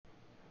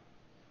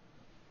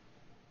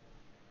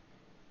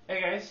Hey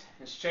guys,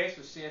 it's Chase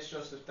with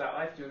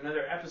csjoseph.life doing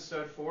another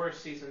episode for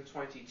season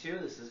 22.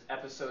 This is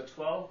episode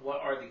 12. What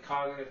are the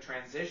cognitive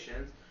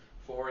transitions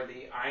for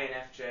the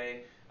INFJ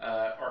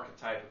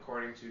archetype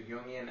according to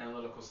Jungian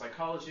analytical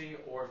psychology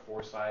or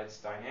four sides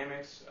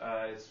dynamics,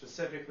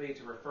 specifically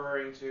to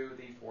referring to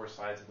the four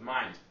sides of the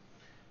mind.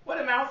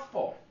 What a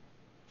mouthful!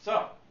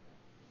 So,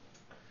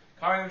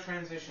 cognitive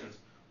transitions.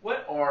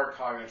 What are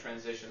cognitive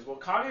transitions? Well,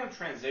 cognitive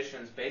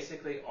transitions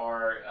basically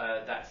are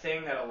that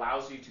thing that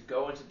allows you to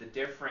go into the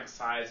different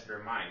sides of your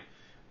mind.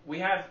 We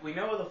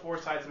know the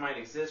four sides of mind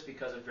exist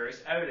because of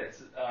various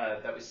evidence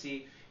that we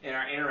see in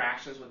our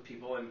interactions with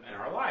people in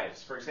our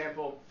lives. For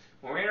example,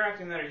 when we're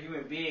interacting with another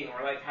human being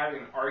or like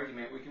having an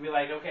argument, we can be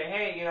like, okay,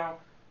 hey,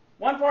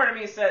 one part of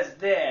me says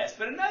this,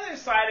 but another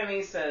side of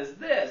me says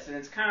this, and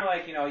it's kind of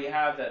like, you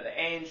have the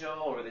angel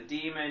or the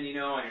demon,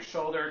 on your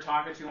shoulder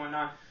talking to you and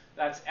whatnot.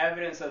 That's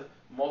evidence of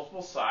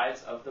multiple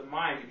sides of the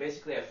mind. You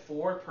basically have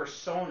four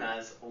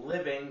personas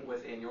living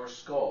within your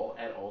skull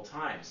at all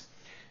times.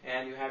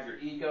 And you have your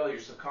ego,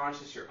 your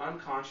subconscious, your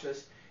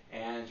unconscious,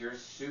 and your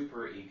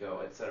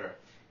superego, etc.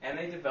 And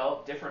they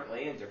develop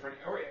differently in different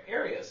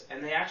areas.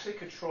 And they actually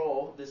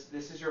control, this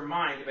is your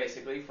mind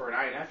basically for an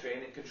INFJ,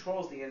 and it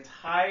controls the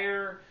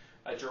entire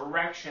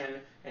direction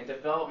and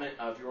development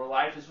of your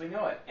life as we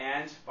know it.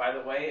 And by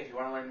the way, if you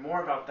want to learn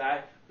more about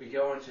that, we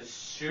go into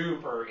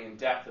super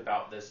in-depth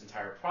about this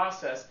entire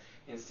process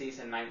in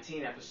season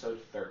 19,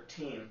 episode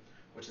 13,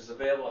 which is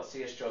available at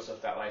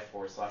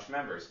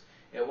csjoseph.life/members.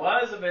 It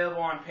was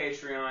available on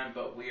Patreon,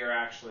 but we are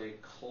actually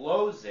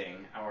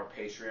closing our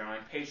Patreon.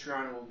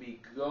 Patreon will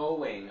be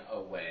going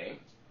away,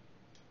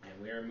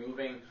 and we are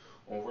moving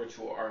over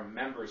to our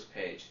members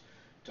page.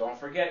 Don't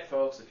forget,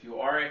 folks, if you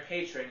are a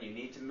patron, you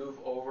need to move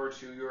over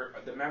to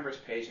the members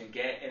page and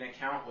get an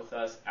account with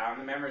us on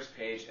the members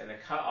page, and the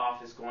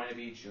cutoff is going to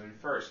be June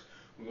 1st.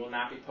 We will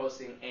not be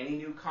posting any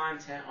new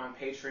content on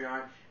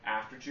Patreon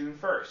after June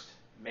 1st.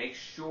 Make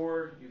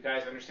sure you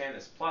guys understand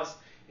this. Plus,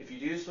 if you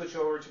do switch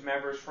over to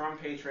members from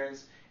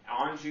patrons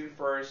on June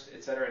 1st,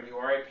 etc., and you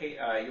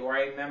are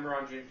a member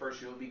on June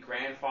 1st, you will be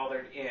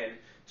grandfathered in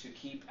to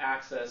keep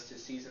access to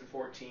season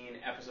 14,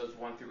 episodes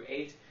 1 through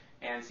 8,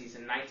 and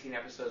season 19,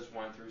 episodes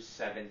 1 through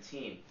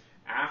 17.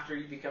 If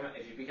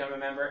you become a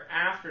member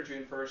after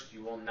June 1st,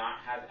 you will not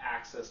have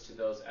access to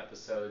those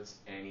episodes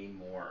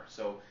anymore.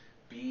 So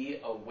be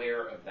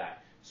aware of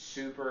that.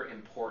 Super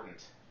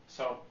important.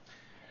 So,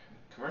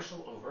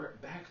 commercial over,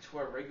 back to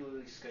our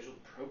regularly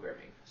scheduled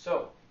programming.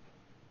 So,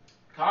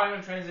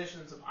 cognitive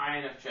transitions of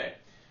INFJ.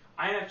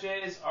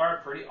 INFJs are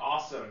pretty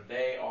awesome.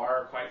 They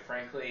are, quite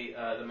frankly,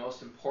 the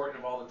most important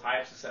of all the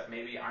types, except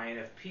maybe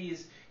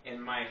INFPs, in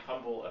my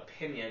humble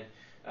opinion,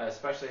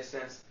 especially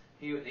since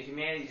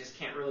humanity just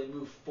can't really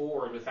move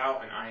forward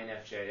without an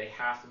INFJ. They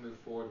have to move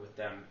forward with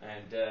them.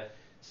 And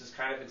this is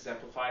kind of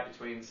exemplified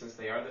since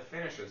they are the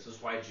finisher. This is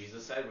why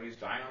Jesus said when he was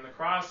dying on the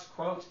cross,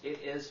 quote, "It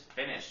is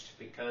finished,"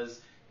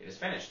 because it is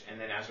finished.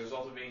 And then as a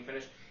result of being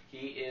finished,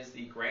 he is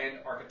the grand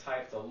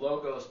archetype, the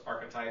logos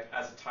archetype,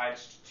 as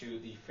attached to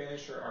the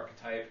finisher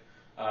archetype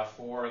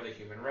for the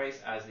human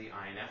race as the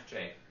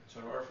INFJ.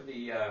 So in order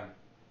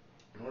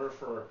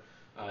for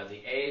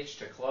the age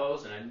to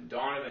close and a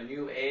dawn of a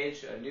new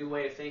age, a new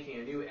way of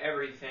thinking, a new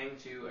everything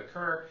to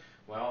occur,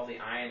 well, the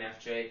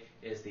INFJ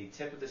is the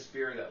tip of the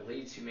spear that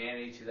leads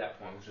humanity to that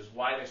point, which is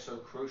why they're so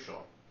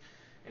crucial.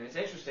 And it's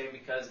interesting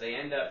because they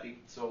end up,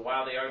 so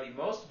while they are the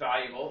most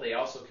valuable, they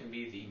also can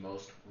be the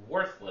most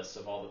worthless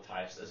of all the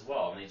types as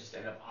well, and they just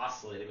end up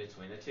oscillating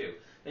between the two.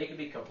 They can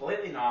be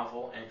completely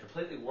novel and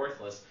completely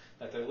worthless,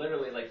 that they're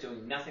literally like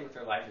doing nothing with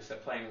their life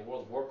except playing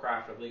World of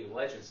Warcraft or League of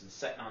Legends and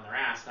sitting on their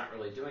ass, not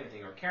really doing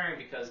anything or caring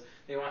because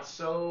they want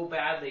so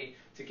badly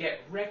to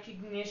get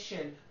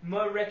recognition,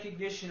 more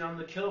recognition on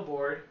the kill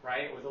board,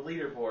 right, or the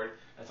leaderboard.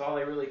 That's all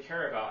they really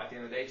care about at the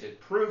end of the day, to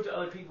prove to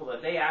other people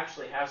that they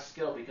actually have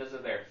skill because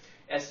of their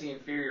SE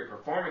inferior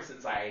performance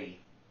anxiety.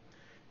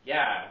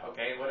 Yeah,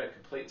 okay, what a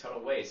complete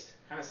total waste.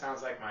 Kind of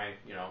sounds like my,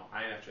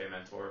 INFJ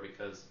mentor,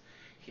 because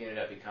he ended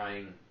up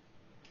becoming,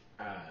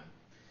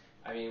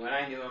 when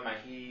I knew him,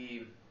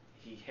 he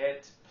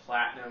hit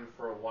platinum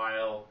for a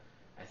while.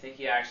 I think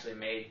he actually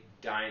made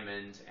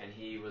diamond, and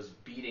he was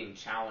beating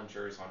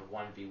challengers on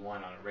 1v1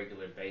 on a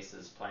regular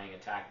basis, playing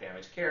attack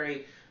damage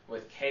carry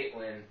with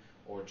Caitlyn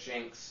or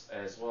Jinx,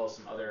 as well as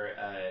some other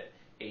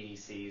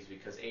ADCs,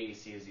 because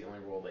ADC is the only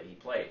role that he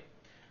played.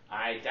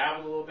 I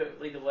dabbled a little bit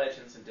with League of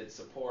Legends and did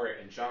support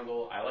and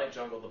jungle. I like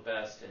jungle the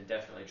best, and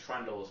definitely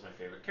Trundle is my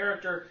favorite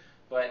character,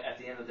 but at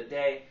the end of the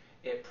day,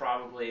 it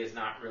probably is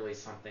not really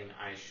something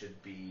I should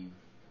be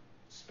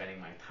spending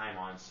my time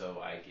on,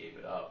 so I gave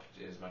it up,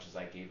 as much as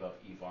I gave up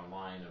EVE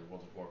Online and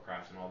World of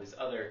Warcraft and all these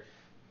other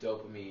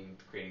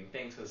dopamine-creating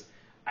things, because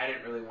I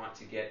didn't really want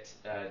to get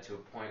to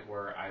a point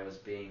where I was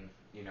being,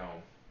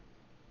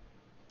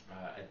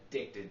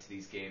 addicted to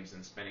these games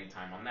and spending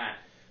time on that.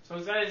 So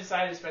I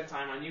decided to spend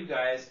time on you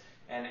guys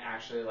and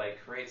actually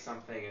create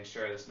something and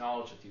share this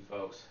knowledge with you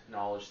folks.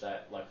 Knowledge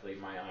that luckily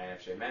my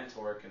INFJ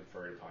mentor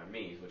conferred upon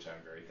me, which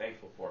I'm very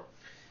thankful for.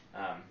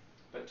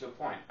 But to a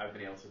point. I've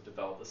been able to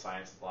develop the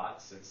science a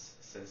lot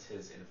since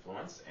his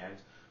influence, and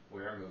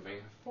we're moving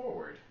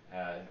forward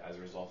as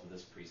a result of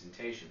this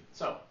presentation.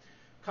 So,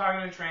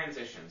 cognitive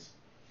transitions.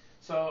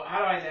 So how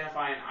to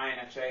identify an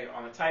INFJ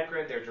on the type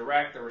grid? They're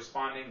direct, they're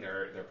responding,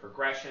 they're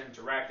progression,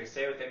 direct, they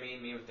say what they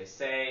mean what they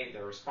say,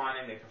 they're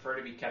responding, they prefer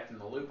to be kept in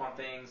the loop on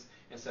things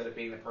instead of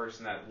being the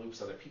person that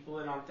loops other people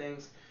in on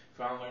things. If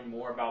you want to learn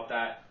more about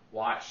that,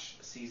 watch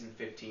season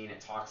 15.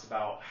 It talks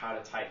about how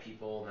to type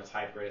people in the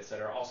type grid,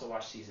 etc. Also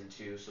watch season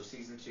 2. So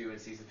season 2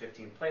 and season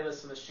 15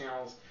 playlists on this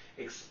channel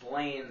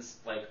explains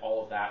like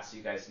all of that so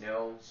you guys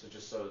know. So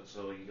just so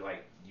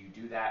you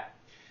do that.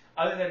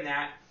 Other than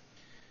that,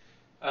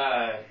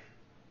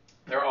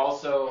 they're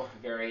also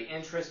very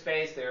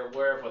interest-based. They're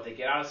aware of what they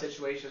get out of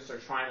situations. They're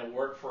trying to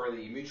work for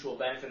the mutual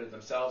benefit of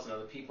themselves and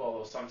other people,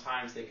 although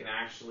sometimes they can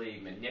actually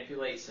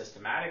manipulate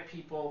systematic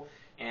people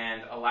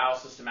and allow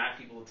systematic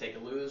people to take a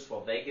lose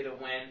while they get a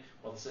win,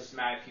 while the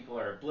systematic people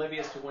are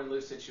oblivious to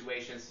win-lose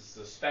situations. This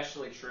is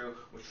especially true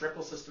with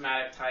triple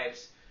systematic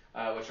types,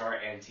 which are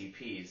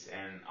NTPs.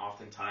 And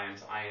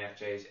oftentimes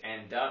INFJs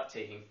end up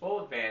taking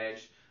full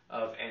advantage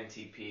of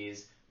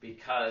NTPs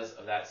because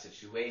of that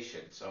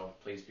situation. So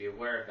please be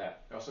aware of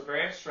that. They're also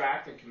very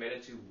abstract and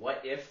committed to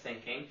what-if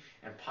thinking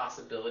and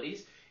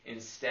possibilities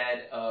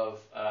instead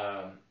of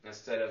the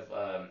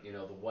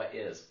what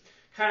is.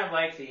 Kind of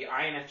like the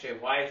INFJ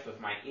wife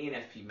of my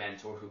ENFP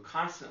mentor who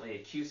constantly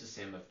accuses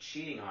him of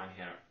cheating on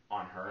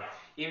her,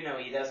 even though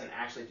he doesn't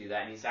actually do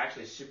that, and he's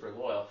actually super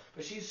loyal.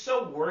 But she's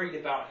so worried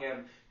about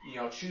him,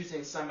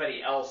 choosing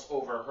somebody else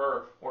over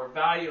her or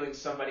valuing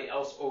somebody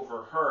else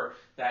over her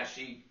that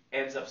she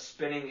ends up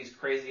spinning these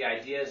crazy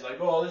ideas like,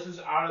 oh, this is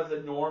out of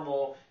the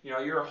normal,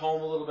 you're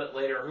home a little bit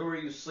later, who are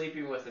you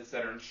sleeping with,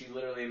 etc. And she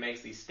literally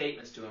makes these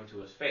statements to him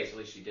to his face, at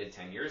least she did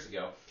 10 years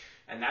ago.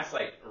 And that's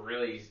like a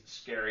really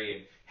scary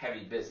and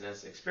heavy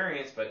business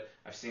experience, but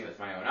I've seen it with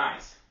my own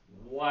eyes.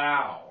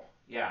 Wow.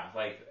 Yeah,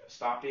 like,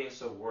 stop being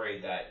so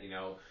worried that,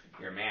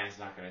 your man's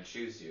not going to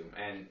choose you.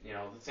 And,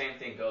 the same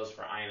thing goes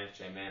for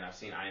INFJ men. I've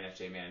seen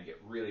INFJ men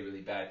get really,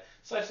 really bad,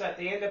 such that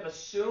they end up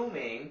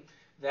assuming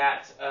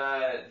that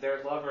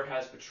their lover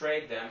has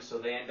betrayed them, so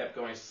they end up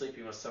going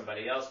sleeping with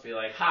somebody else, be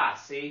like, ha,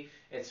 see,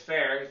 it's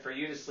fair for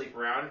you to sleep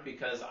around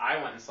because I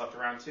went and slept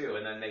around too.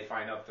 And then they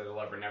find out that the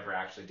lover never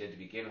actually did to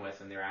begin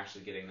with, and they're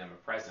actually getting them a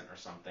present or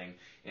something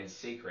in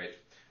secret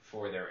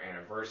for their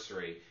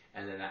anniversary.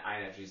 And then the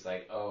INFJ's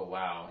like, oh,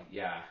 wow,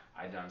 yeah,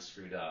 I done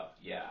screwed up.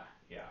 Yeah.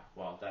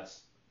 Well,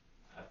 that's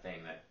a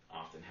thing that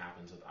often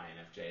happens with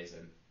INFJs,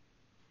 and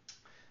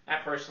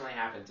that personally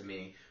happened to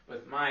me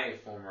with my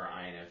former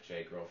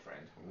INFJ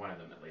girlfriend, or one of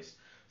them at least.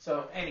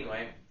 So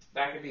anyway,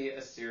 that could be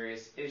a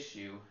serious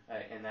issue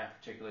in that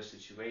particular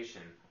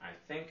situation. I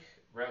think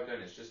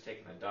Railgun is just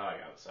taking the dog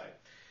outside.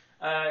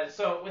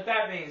 So with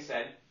that being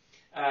said,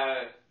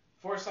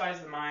 4 sides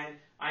of the mind.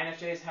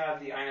 INFJs have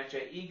the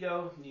INFJ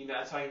ego.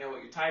 That's how you know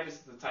what your type is,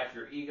 the type of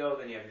your ego.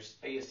 Then you have your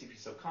ESTP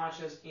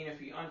subconscious,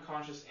 ENFP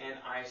unconscious, and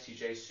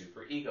ISTJ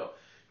superego.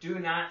 Do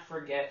not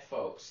forget,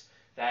 folks,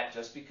 that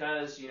just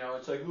because,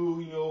 it's like,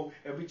 oh,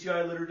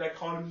 MBTI letter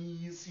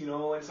dichotomies,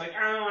 it's like,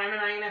 oh, I'm an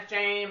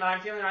INFJ, but I'm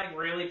feeling like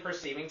really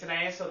perceiving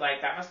today, so like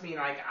that must mean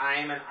like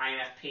I'm an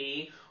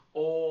INFP,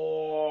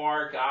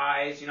 or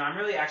guys, I'm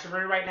really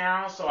extroverted right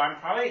now, so I'm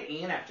probably an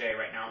ENFJ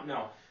right now.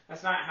 No,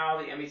 that's not how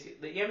the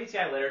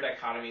MBTI letter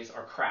dichotomies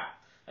are crap.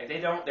 Like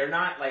they're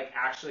not like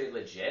actually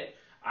legit.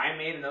 I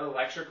made another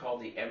lecture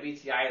called the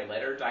MBTI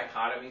letter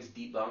dichotomies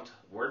debunked,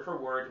 word for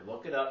word.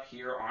 Look it up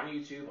here on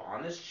YouTube,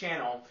 on this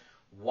channel.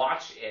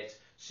 Watch it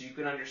so you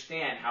can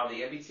understand how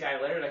the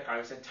MBTI letter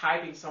dichotomies, and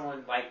typing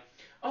someone like,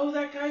 oh,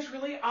 that guy's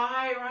really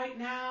I right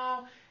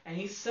now, and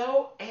he's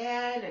so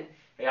N, and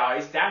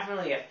he's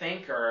definitely a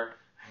thinker,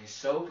 and he's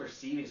so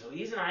perceiving, so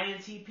he's an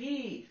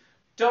INTP.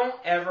 Don't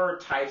ever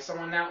type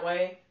someone that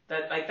way.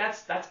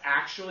 That's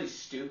actually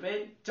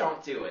stupid.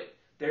 Don't do it.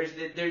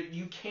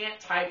 You can't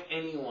type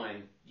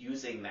anyone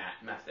using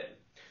that method.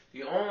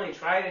 The only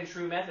tried and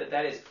true method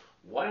that is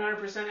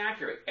 100%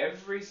 accurate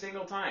every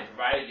single time,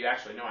 provided you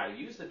actually know how to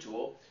use the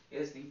tool,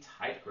 is the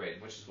type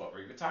grid, which is what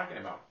we've been talking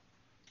about.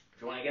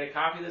 If you want to get a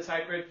copy of the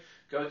type grid,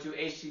 go to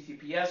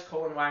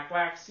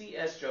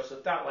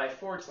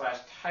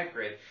https://csjoseph.life/type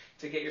grid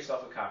to get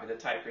yourself a copy of the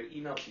type grid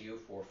emailed to you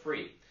for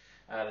free.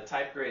 The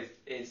type grid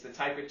is the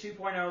type grid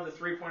 2.0. The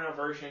 3.0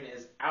 version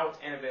is out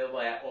and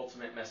available at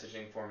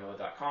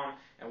ultimatemessagingformula.com.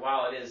 And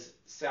while it is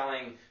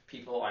selling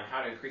people on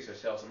how to increase their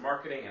sales and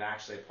marketing, it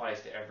actually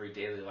applies to every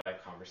daily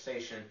life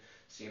conversation.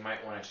 So you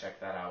might want to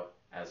check that out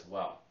as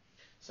well.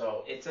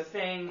 So it's a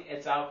thing.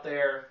 It's out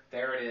there.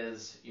 There it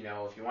is.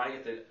 If you want to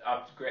get the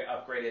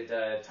upgraded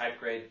type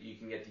grid, you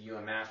can get the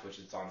UMS, which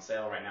is on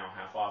sale right now,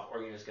 half off, or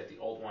you can just get the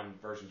old one,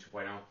 version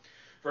 2.0.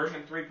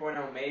 Version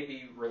 3.0 may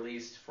be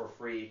released for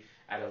free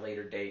at a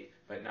later date,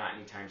 but not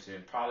anytime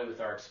soon. Probably with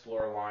our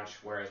Explorer launch,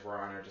 whereas we're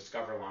on our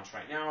Discover launch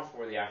right now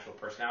for the actual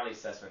personality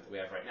assessment that we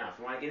have right now. If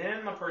you want to get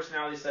in the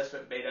personality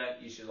assessment beta,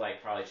 you should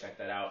probably check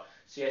that out.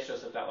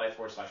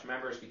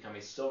 csjoseph.life/members. Become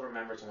a silver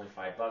member. It's only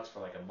 $5 for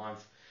like a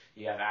month.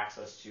 you have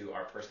access to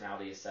our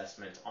personality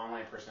assessment,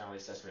 online personality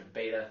assessment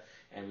beta,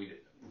 and we'd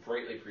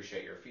greatly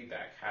appreciate your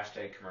feedback.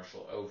 Hashtag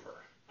commercial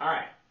over. All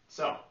right,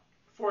 so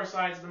 4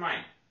 sides of the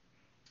mind.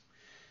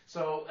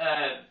 So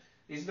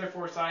these are their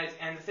 4 sides,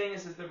 and the thing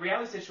is the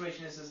reality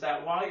situation is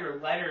that while your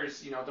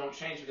letters, don't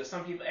change, because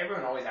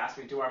everyone always asks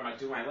me, do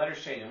my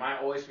letters change? Am I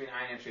always be an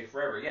INFJ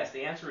forever? Yes,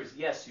 the answer is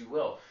yes, you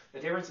will. The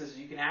difference is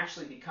you can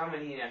actually become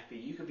an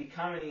ENFP, you could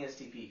become an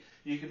ESTP,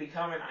 you could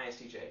become an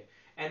ISTJ.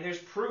 And there's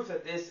proof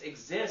that this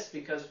exists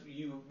because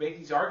you make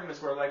these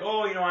arguments where like,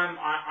 oh,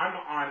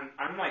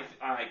 I'm like,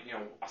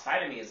 a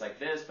side of me is like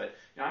this, but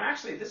I'm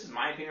actually, this is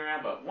my opinion right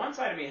now, but one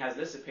side of me has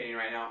this opinion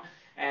right now.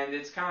 And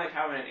it's kind of like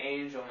having an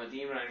angel and a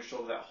demon on your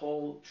shoulder, that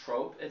whole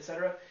trope,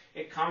 etc.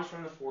 It comes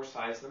from the 4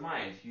 sides of the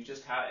mind. You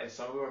just have, and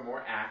some of them are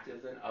more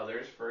active than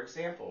others, for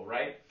example,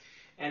 right?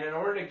 And in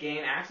order to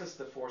gain access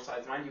to the 4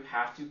 sides of mind, you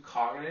have to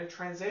cognitive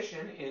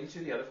transition into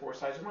the other 4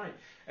 sides of mind.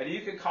 And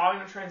you could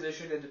cognitive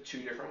transition into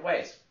 2 different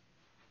ways.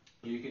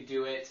 You could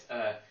do it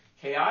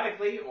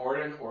chaotically or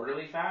in an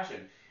orderly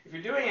fashion. If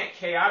you're doing it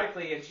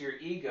chaotically into your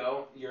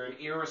ego, you're an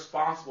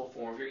irresponsible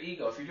form of your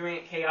ego. If you're doing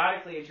it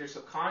chaotically into your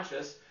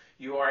subconscious,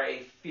 you are a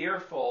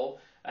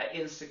fearful,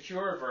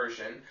 insecure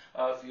version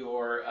of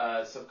your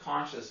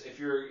subconscious. If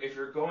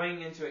you're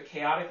going into it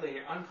chaotically in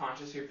your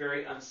unconscious, you're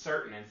very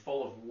uncertain and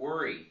full of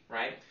worry,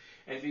 right?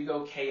 And if you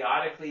go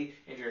chaotically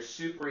into your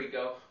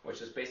superego,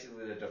 which is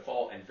basically the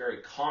default and very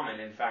common,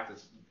 in fact,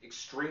 it's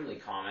extremely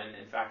common,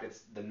 in fact,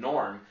 it's the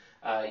norm,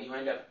 you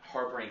end up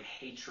harboring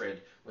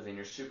hatred within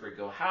your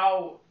superego.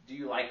 How do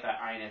you like that,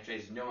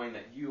 INFJs, knowing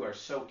that you are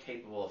so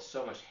capable of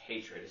so much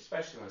hatred,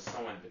 especially when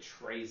someone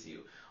betrays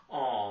you?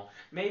 Oh,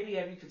 maybe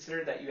have you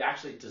considered that you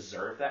actually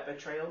deserve that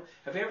betrayal?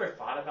 Have you ever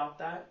thought about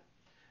that?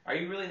 Are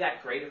you really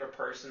that great of a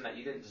person that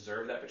you didn't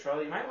deserve that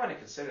betrayal? You might want to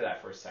consider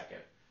that for a second.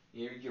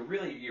 You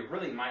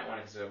really might want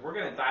to consider it. We're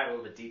going to dive a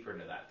little bit deeper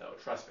into that, though.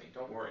 Trust me.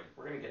 Don't worry.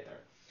 We're going to get there.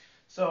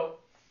 So,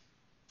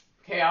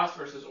 chaos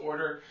versus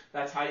order,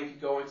 that's how you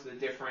could go into the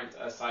different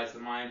sides of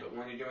the mind. But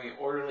when you're doing it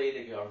orderly,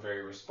 they become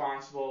very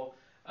responsible.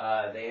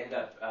 They end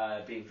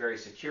up being very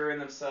secure in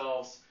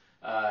themselves.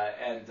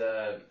 And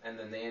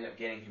then they end up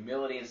gaining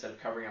humility instead of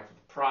covering up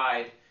with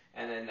pride.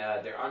 And then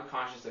they're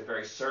unconscious, they're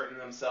very certain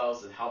of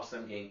themselves. It helps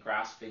them gain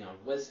grasping on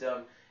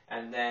wisdom.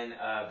 And then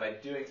by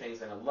doing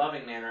things in a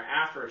loving manner,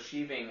 after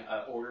achieving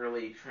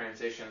orderly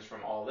transitions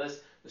from all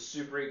this, the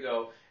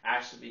superego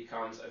actually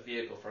becomes a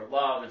vehicle for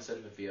love instead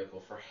of a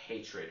vehicle for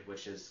hatred,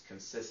 which is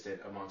consistent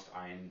amongst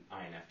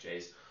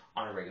INFJs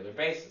on a regular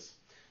basis.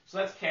 So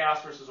that's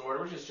chaos versus order.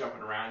 We're just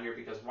jumping around here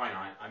because why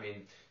not? I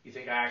mean, you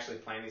think I actually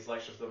plan these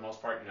lectures for the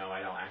most part? No,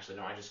 I don't actually.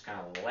 No, I just kind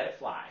of let it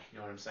fly. You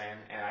know what I'm saying?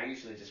 And I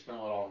usually just film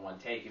it all in one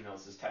take, even though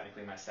this is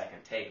technically my second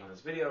take on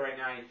this video right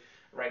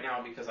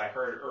now because I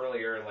heard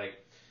earlier, like,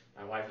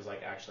 my wife was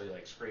like actually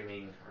like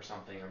screaming or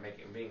something or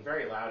being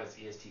very loud as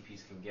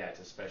ESTPs can get,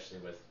 especially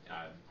with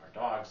our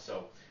dogs.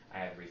 So I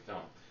had to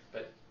refilm.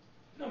 But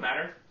no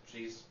matter,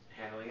 she's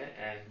handling it,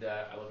 and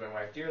I love my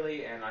wife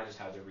dearly, and I just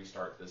had to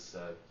restart this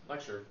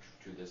lecture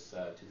to this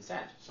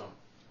end. So,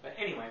 but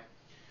anyway,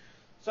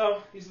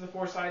 so these are the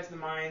 4 sides of the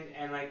mind,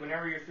 and like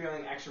whenever you're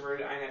feeling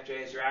extroverted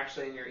INFJs, you're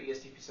actually in your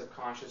ESTP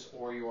subconscious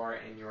or you are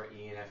in your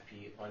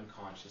ENFP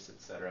unconscious,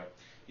 etc.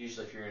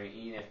 Usually if you're in an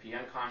ENFP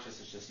unconscious,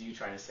 it's just you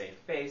trying to save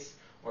face,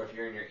 or if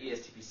you're in your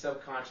ESTP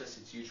subconscious,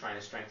 it's you trying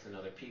to strengthen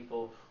other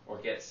people or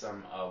get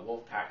some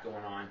wolf pack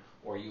going on,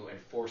 or you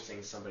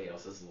enforcing somebody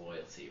else's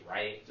loyalty,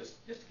 right?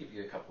 Just to give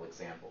you a couple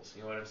examples,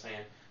 you know what I'm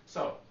saying?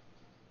 So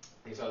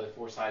these are the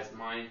 4 sides of the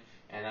mind,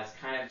 and that's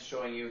kind of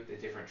showing you the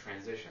different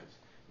transitions.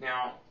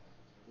 Now,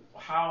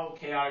 how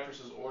chaotic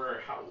versus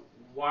order,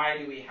 why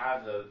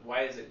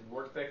does it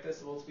work like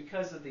this? Well, it's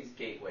because of these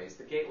gateways.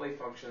 The gateway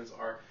functions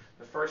are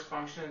the first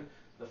function,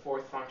 the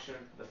 4th function,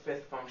 the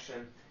 5th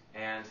function,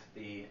 and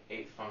the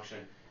 8th function.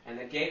 And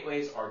the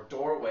gateways are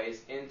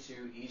doorways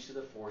into each of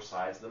the 4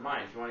 sides of the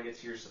mind. If you want to get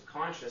to your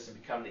subconscious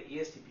and become the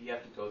ESTP, you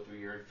have to go through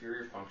your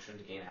inferior function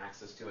to gain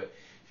access to it.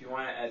 If you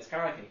want to, it's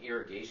kind of like an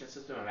irrigation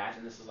system.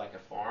 Imagine this is like a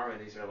farm,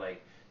 and these are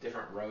like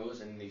different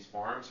rows in these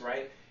farms,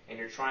 right? And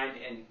you're trying,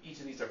 and each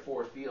of these are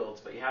 4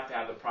 fields, but you have to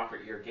have the proper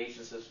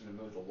irrigation system to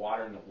move the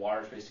water, and the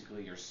water is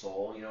basically your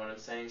soul, you know what I'm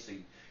saying? So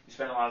you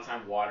spend a lot of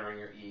time watering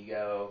your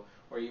ego,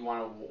 or you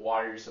want to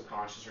water your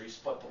subconscious, or you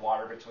split the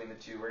water between the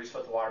 2, or you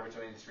split the water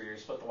between the 3, or you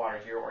split the water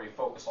here, or you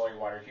focus all your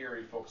water here, or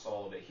you focus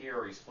all of it here,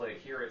 or you split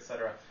it here,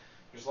 etc.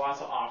 There's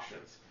lots of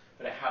options,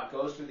 but it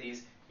goes through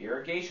these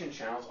irrigation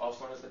channels,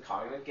 also known as the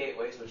cognitive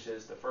gateways, which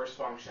is the 1st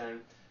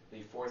function,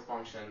 the 4th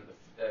function,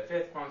 the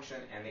 5th function,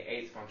 and the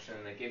 8th function,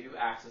 and they give you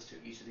access to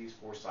each of these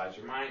 4 sides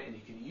of your mind, and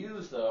you can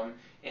use them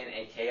in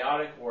a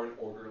chaotic or an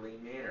orderly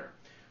manner,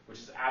 which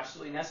is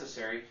absolutely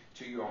necessary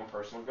to your own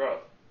personal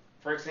growth.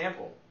 For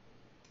example,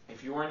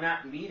 if you are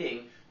not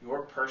meeting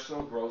your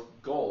personal growth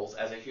goals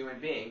as a human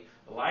being,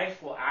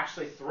 life will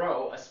actually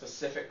throw a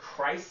specific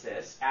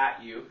crisis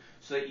at you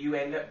so that you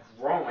end up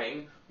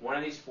growing one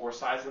of these 4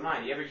 sides of the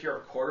mind. You ever hear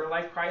of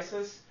quarter-life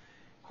crisis?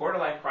 Quarter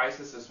life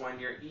crisis is when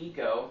your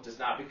ego does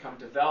not become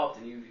developed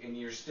and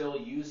you're still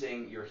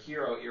using your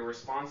hero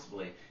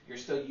irresponsibly. You're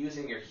still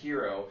using your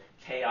hero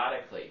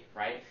chaotically,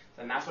 right?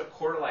 And that's what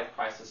quarter life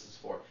crisis is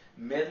for.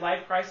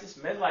 Midlife crisis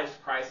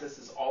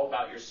is all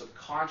about your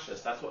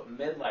subconscious. That's what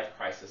midlife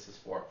crisis is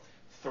for.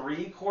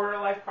 3/4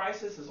 life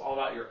crisis is all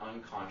about your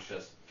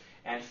unconscious.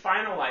 And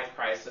final life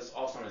crisis,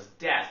 also known as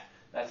death,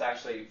 that's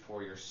actually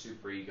for your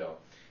superego.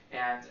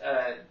 And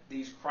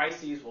these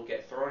crises will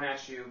get thrown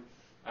at you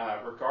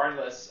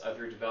regardless of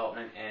your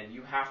development, and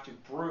you have to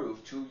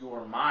prove to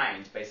your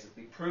mind,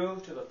 basically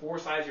prove to the 4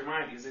 sides of your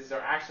mind, because these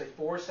are actually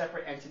 4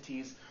 separate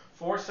entities,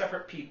 4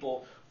 separate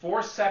people,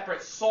 4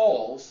 separate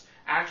souls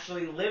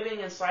actually living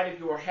inside of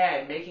your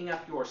head, making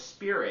up your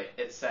spirit,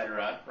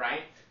 etc.,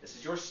 right? This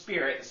is your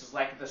spirit. This is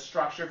like the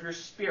structure of your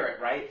spirit,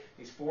 right?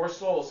 These 4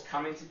 souls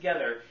coming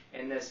together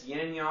in this yin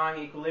and yang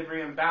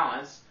equilibrium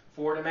balance,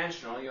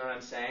 4-dimensional, you know what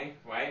I'm saying,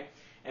 right?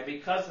 And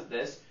because of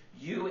this,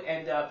 you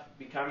end up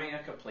becoming a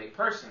complete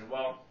person.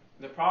 Well,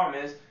 the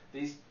problem is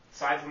these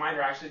sides of mind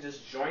are actually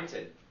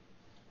disjointed.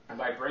 And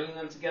by bringing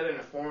them together in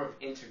a form of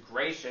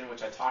integration,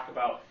 which I talk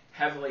about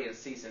heavily in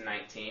Season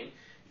 19,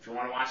 if you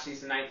want to watch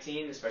Season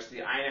 19, especially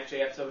the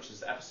INFJ episode, which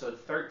is episode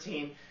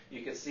 13,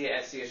 you can see it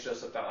at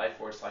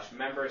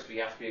csjoseph.life/members, but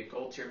you have to be a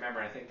gold tier member,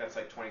 and I think that's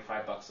like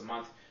 $25 a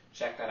month.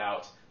 Check that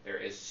out. There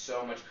is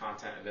so much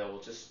content available.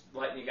 Just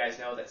letting you guys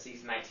know that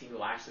Season 19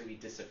 will actually be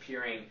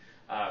disappearing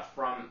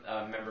from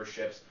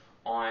memberships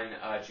on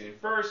June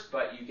 1st,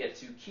 but you get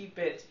to keep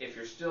it if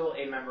you're still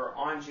a member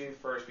on June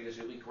 1st because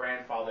you'll be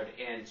grandfathered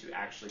in to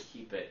actually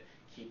keep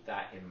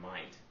that in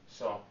mind.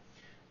 So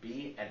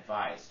be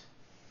advised.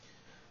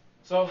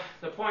 So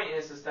the point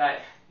is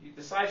that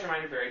the sides of your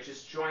mind are very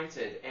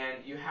disjointed,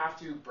 and you have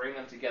to bring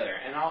them together.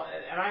 And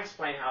I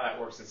explain how that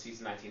works in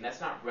Season 19.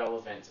 That's not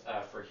relevant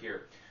for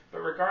here. But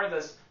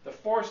regardless, the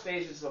 4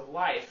 stages of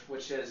life,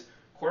 which is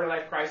quarter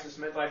life crisis,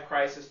 midlife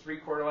crisis,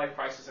 3/4 life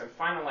crisis, and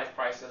final life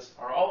crisis,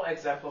 are all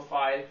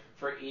exemplified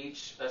for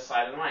each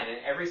side of the mind.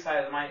 And every side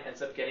of the mind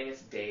ends up getting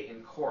its day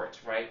in court,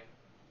 right?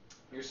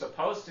 You're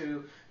supposed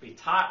to be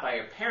taught by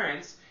your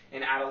parents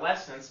in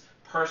adolescence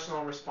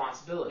personal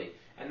responsibility.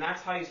 And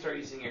that's how you start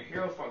using your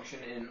hero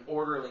function in an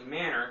orderly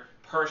manner,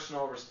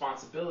 personal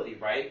responsibility,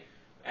 right?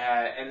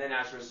 And then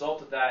as a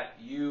result of that,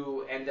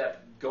 you end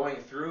up going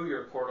through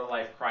your quarter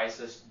life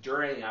crisis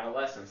during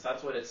adolescence.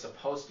 That's what it's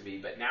supposed to be.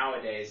 But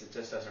nowadays, it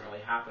just doesn't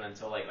really happen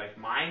until like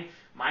mine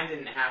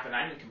didn't happen.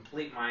 I didn't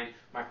complete my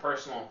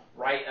personal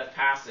rite of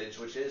passage,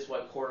 which is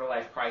what quarter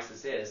life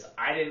crisis is.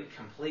 I didn't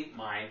complete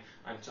mine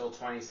until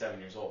 27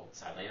 years old,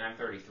 sadly, and I'm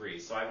 33.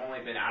 So I've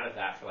only been out of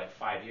that for like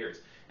 5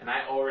 years. And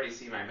I already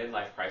see my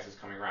midlife crisis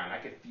coming around. I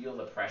could feel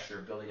the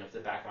pressure building up to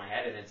the back of my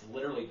head, and it's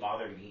literally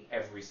bothering me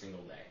every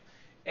single day.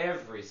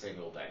 Every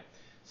single day.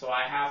 So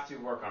I have to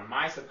work on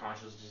my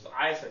subconscious, which is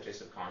ISFJ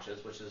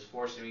subconscious, which is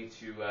forcing me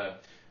to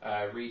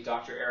read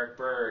Dr. Eric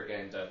Berg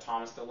and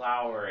Thomas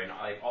DeLauer and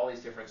like all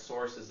these different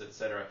sources,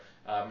 etc.,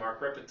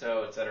 Mark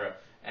Ripito, etc.,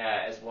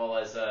 as well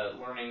as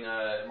learning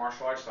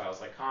martial arts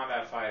styles like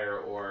Combat Fighter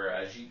or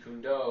Jeet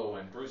Kune Do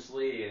and Bruce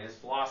Lee and his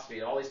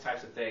philosophy, all these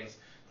types of things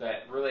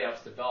that really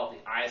helps develop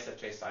the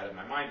ISFJ side of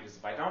my mind, because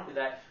if I don't do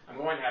that, I'm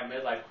going to have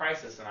midlife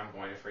crisis and I'm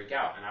going to freak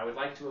out. And I would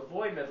like to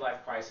avoid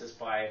midlife crisis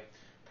by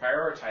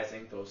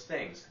prioritizing those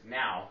things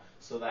now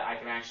so that I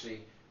can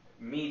actually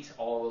meet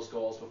all those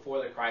goals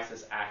before the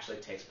crisis actually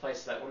takes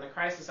place, so that when the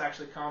crisis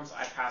actually comes,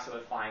 I pass it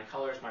with flying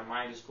colors, my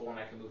mind is cool, and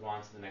I can move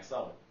on to the next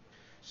level.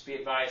 Just be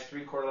advised,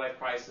 3/4 life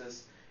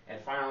crisis and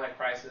final life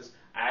crisis,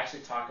 I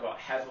actually talk about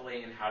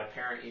heavily in how to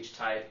parent each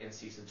type in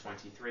Season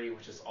 23,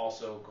 which is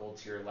also a gold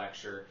tier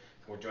lecture.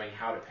 We're doing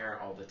how to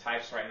parent all the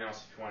types right now,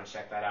 so if you want to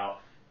check that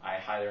out, I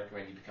highly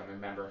recommend you become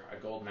a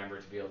gold member,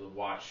 to be able to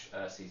watch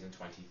Season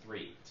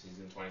 23.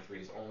 Season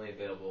 23 is only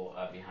available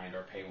behind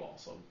our paywall,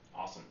 so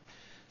awesome.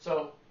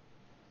 So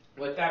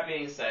with that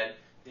being said,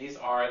 these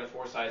are the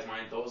 4 sides of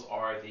mind. Those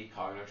are the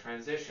cognitive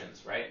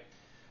transitions, right?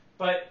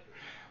 But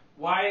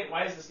why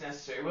is this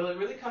necessary? Well, it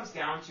really comes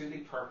down to the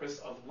purpose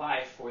of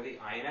life for the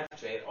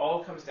INFJ. It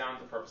all comes down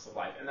to the purpose of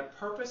life. And the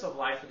purpose of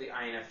life for the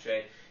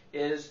INFJ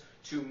is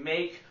to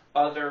make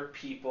other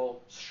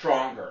people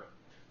stronger,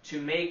 to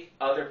make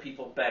other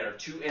people better,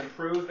 to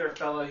improve their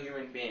fellow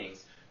human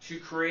beings, to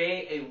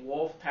create a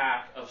wolf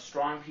pack of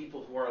strong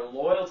people who are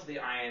loyal to the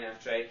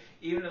INFJ,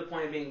 even to the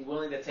point of being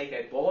willing to take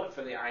a bullet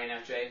for the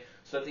INFJ,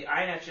 so that the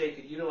INFJ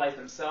could utilize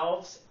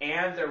themselves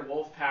and their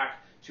wolf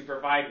pack to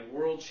provide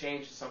world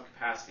change in some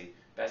capacity.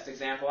 Best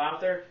example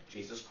out there,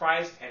 Jesus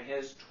Christ and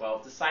his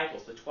 12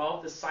 disciples. The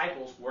 12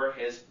 disciples were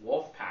his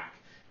wolf pack.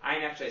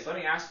 INFJs, let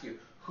me ask you,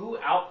 who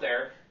out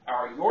there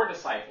are your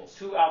disciples?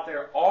 Who out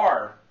there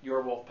are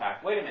your wolf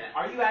pack? Wait a minute,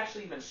 are you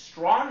actually even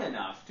strong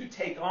enough to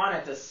take on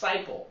a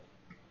disciple?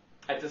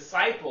 A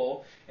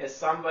disciple is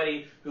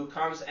somebody who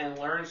comes and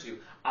learns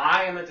you.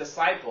 I am a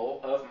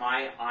disciple of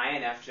my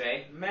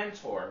INFJ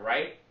mentor,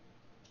 right?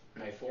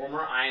 My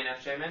former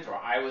INFJ mentor.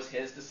 I was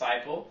his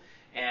disciple,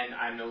 and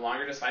I'm no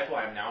longer a disciple.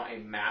 I'm now a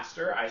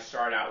master. I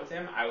started out with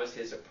him. I was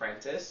his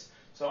apprentice.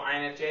 So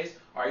INFJs,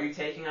 are you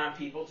taking on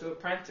people to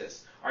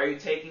apprentice? Are you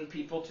taking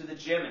people to the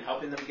gym and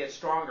helping them get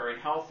stronger and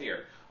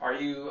healthier? Are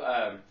you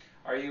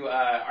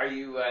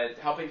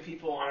helping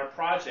people on a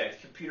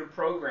project, computer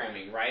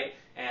programming, right?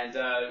 And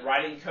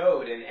writing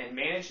code and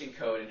managing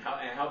code and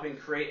helping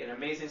create an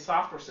amazing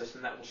software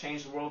system that will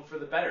change the world for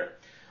the better?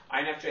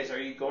 INFJs, are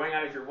you going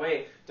out of your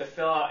way to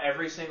fill out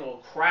every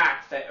single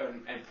crack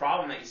and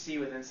problem that you see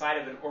within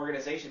inside of an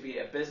organization, be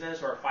it a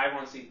business or a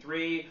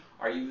 501c3?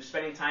 Are you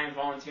spending time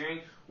volunteering?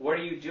 What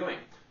are you doing?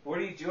 What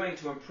are you doing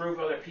to improve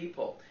other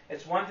people?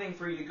 It's one thing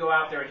for you to go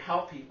out there and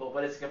help people,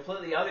 but it's a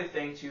completely other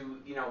thing to,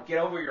 get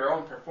over your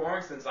own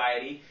performance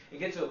anxiety and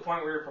get to a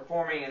point where you're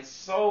performing in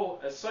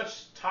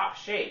such top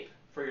shape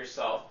for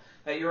yourself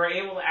that you are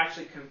able to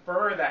actually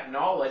confer that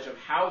knowledge of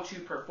how to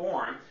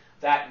perform,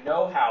 that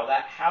know-how,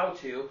 that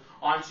how-to,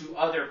 onto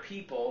other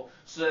people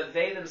so that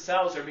they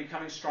themselves are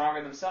becoming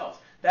stronger themselves.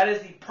 That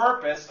is the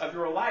purpose of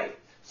your life,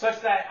 such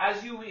that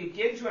as you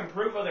begin to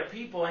improve other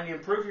people and you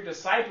improve your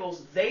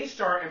disciples, they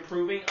start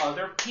improving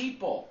other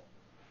people.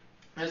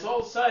 And so all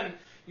of a sudden,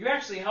 you're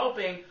actually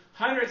helping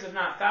hundreds, if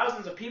not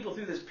thousands, of people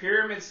through this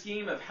pyramid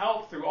scheme of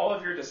help through all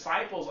of your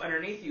disciples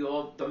underneath you,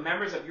 all the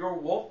members of your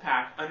wolf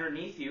pack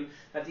underneath you,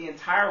 that the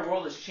entire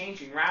world is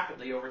changing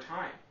rapidly over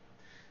time.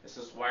 This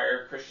is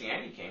where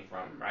Christianity came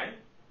from, right?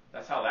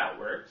 That's how that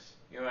works.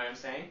 You know what I'm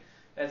saying?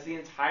 That's the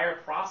entire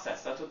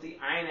process. That's what the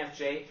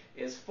INFJ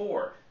is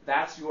for.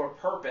 That's your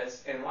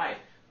purpose in life.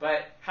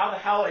 But how the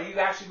hell are you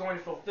actually going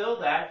to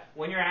fulfill that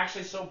when you're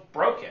actually so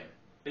broken?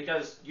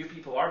 Because you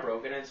people are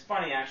broken. And it's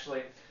funny,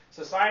 actually.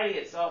 Society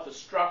itself is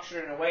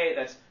structured in a way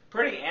that's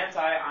pretty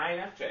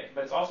anti-INFJ.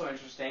 But it's also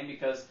interesting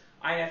because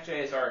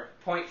INFJs are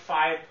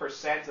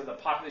 0.5% of the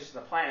population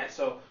of the planet.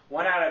 So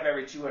 1 out of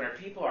every 200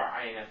 people are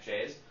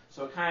INFJs.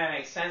 So it kind of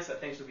makes sense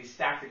that things would be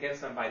stacked against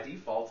them by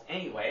default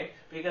anyway,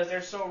 because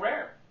they're so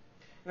rare.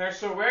 And they're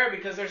so rare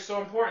because they're so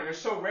important. They're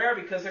so rare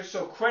because they're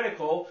so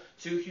critical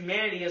to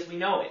humanity as we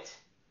know it.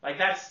 Like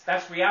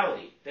that's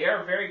reality. They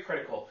are very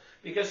critical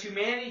because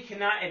humanity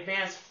cannot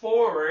advance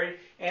forward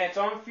in its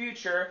own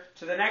future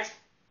to the next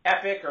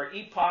epoch or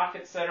epoch,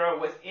 etc.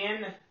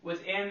 within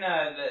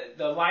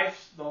the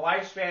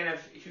lifespan of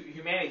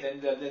humanity,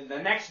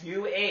 the next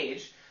new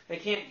age. They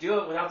can't do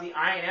it without the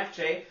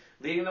INFJ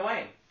leading the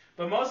way.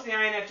 But most of the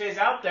INFJs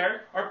out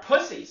there are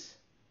pussies.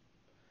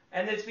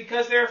 And it's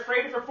because they're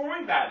afraid of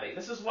performing badly.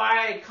 This is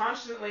why I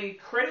constantly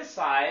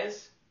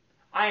criticize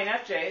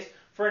INFJs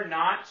for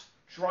not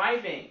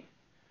driving.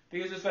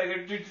 Because it's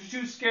like they're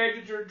too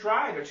scared to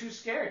drive. They're too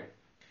scared.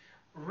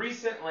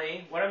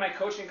 Recently, one of my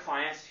coaching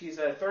clients, he's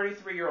a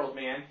 33-year-old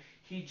man.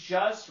 He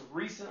just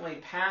recently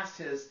passed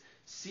his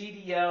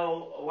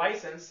CDL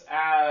license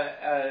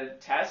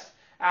test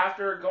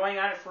after going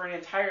at it for an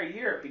entire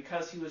year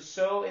because he was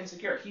so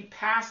insecure. He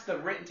passed the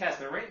written test.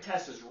 The written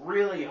test is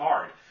really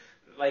hard.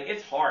 Like,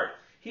 it's hard.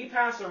 He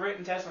passed the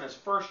written test on his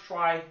first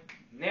try,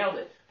 nailed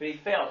it, but he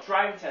failed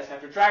driving test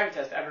after driving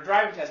test after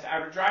driving test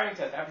after driving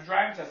test after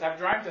driving test after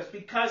driving test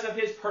because of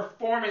his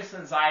performance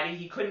anxiety.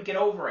 He couldn't get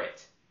over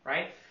it,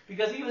 right?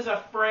 Because he was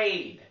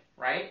afraid,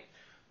 right?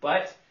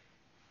 But,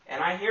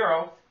 and I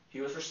hero,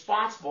 he was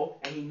responsible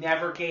and he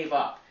never gave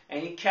up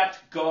and he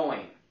kept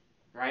going,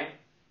 right?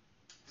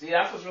 See,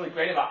 that's what's really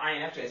great about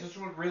INFJs. That's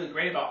what's really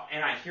great about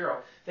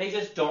anti-hero. They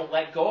just don't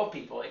let go of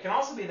people. It can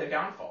also be their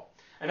downfall.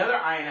 Another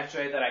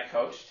INFJ that I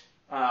coached,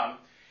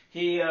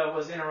 he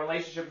was in a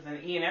relationship with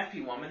an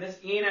ENFP woman. This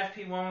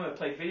ENFP woman would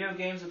play video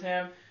games with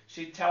him.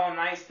 She'd tell him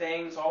nice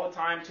things all the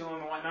time to him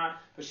and whatnot,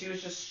 but she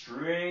was just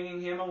stringing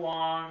him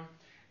along.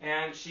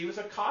 And she was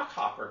a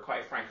cockhopper,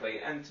 quite frankly,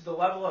 and to the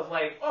level of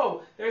like,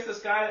 oh, there's this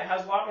guy that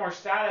has a lot more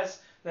status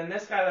than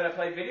this guy that I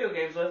play video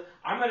games with.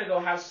 I'm going to go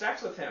have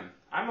sex with him.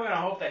 I'm going to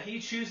hope that he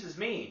chooses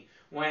me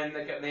when the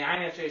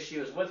INFJ she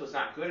was with was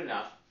not good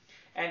enough.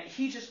 And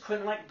he just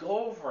couldn't let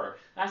go of her.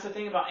 That's the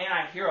thing about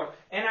anti-hero.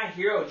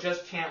 Anti-hero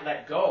just can't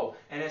let go.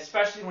 And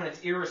especially when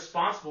it's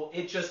irresponsible,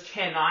 it just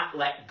cannot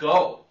let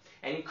go.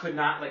 And he could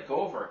not let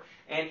go of her.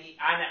 And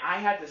I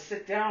had to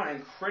sit down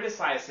and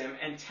criticize him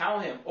and tell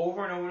him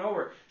over and over and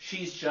over,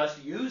 she's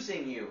just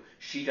using you.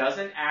 She's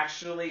not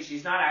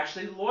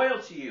actually loyal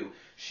to you.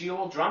 She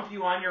will dump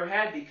you on your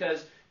head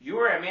because you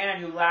are a man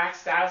who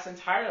lacks status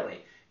entirely.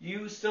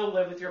 You still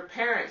live with your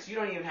parents. You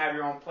don't even have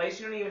your own place.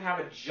 You don't even have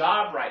a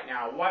job right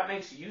now. What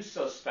makes you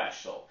so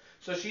special?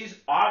 So she's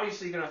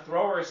obviously going to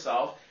throw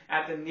herself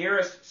at the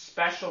nearest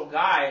special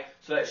guy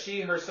so that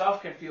she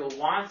herself can feel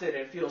wanted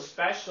and feel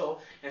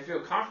special and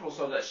feel comfortable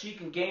so that she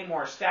can gain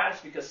more status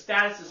because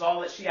status is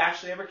all that she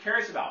actually ever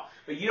cares about.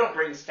 But you don't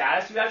bring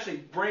status. You actually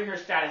bring her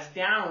status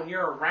down when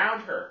you're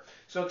around her.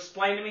 So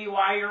explain to me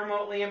why you're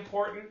remotely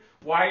important,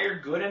 why you're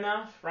good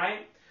enough,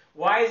 right?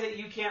 Why is it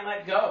you can't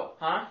let go,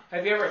 huh?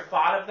 Have you ever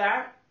thought of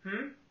that?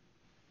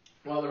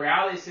 Well, the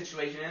reality of the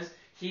situation is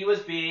he was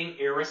being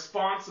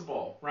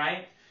irresponsible,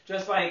 right?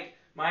 Just like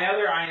my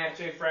other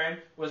INFJ friend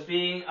was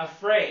being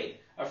afraid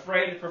of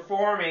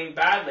performing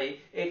badly.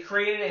 It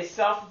created a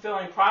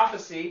self-fulfilling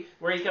prophecy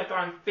where he kept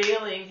on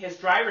failing his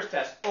driver's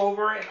test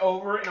over and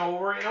over and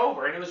over and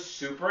over, and it was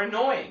super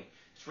annoying.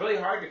 It's really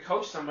hard to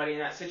coach somebody in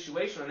that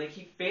situation when they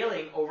keep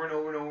failing over and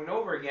over and over and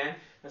over again. And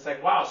it's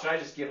like, wow, should I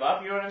just give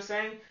up? You know what I'm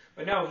saying?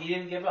 But no, he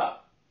didn't give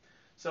up.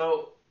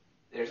 So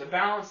there's a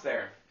balance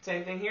there.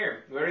 Same thing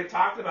here. We already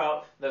talked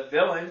about the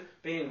villain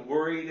being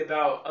worried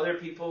about other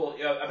people,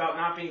 about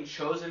not being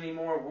chosen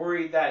anymore,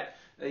 worried that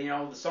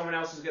someone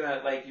else is gonna,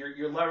 like,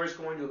 your lover's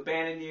going to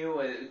abandon you,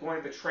 going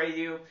to betray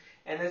you.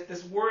 And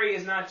this worry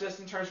is not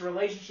just in terms of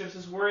relationships.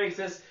 This worry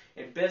exists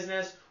in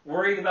business.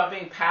 Worried about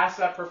being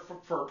passed up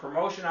for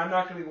promotion. I'm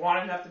not going to be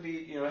wanted enough to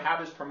be, have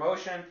this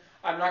promotion.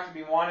 I'm not going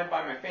to be wanted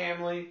by my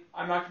family.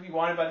 I'm not going to be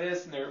wanted by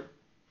this. And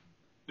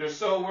they're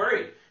so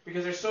worried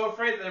because they're so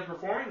afraid that they're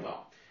performing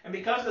well. And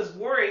because of this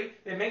worry,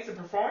 it makes the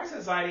performance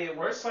anxiety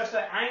worse, such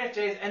that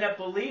INFJs end up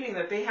believing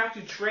that they have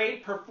to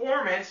trade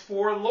performance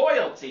for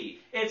loyalty.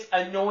 It's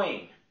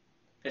annoying.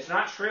 It's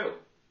not true.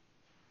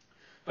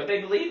 But they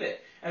believe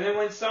it. And then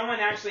when someone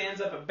actually ends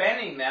up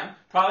abandoning them,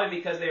 probably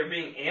because they were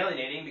being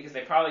alienating, because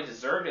they probably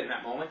deserved it in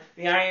that moment,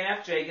 the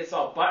INFJ gets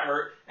all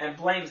butthurt and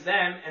blames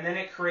them, and then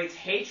it creates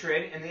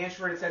hatred in the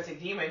introverted sensing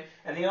demon,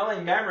 and the only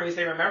memories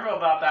they remember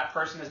about that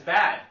person is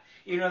bad.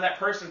 Even though that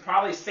person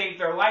probably saved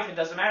their life, it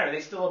doesn't matter. They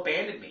still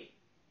abandoned me.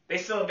 They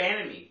still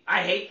abandoned me.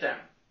 I hate them.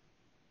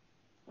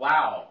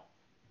 Wow.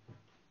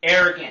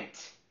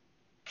 Arrogant.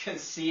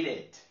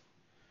 Conceited.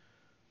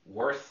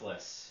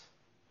 Worthless.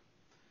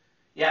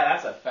 Yeah,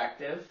 that's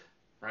effective,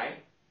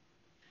 right?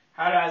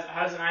 How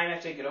does an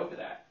INFJ get over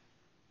that?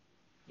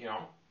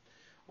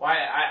 Why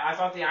I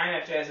thought the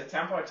INFJ as a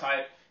Templar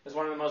type is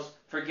one of the most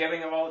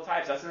forgiving of all the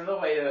types. That's another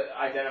way to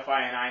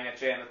identify an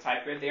INFJ on the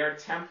type grid. They are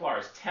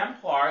Templars.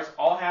 Templars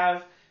all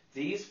have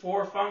these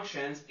 4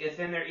 functions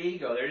within their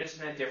ego. They're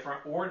just in a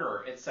different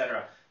order,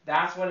 etc.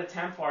 That's what a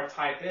Templar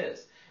type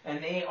is.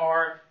 And they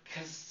are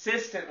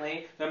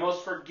consistently the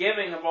most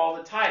forgiving of all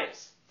the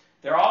types.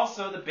 They're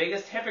also the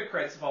biggest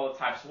hypocrites of all the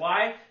types.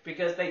 Why?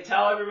 Because they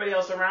tell everybody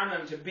else around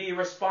them to be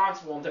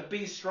responsible and to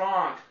be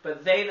strong,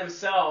 but they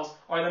themselves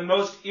are the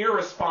most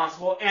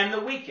irresponsible and the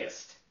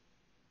weakest.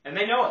 And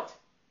they know it.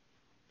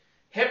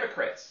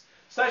 Hypocrites.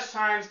 Such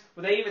times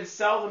where they even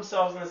sell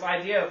themselves on this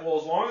idea of, well,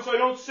 as long as I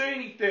don't say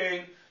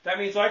anything, that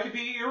means I could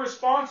be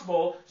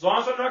irresponsible. As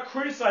long as I'm not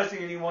criticizing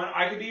anyone,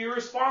 I could be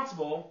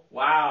irresponsible.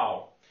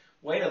 Wow.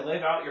 Way to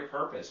live out your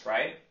purpose,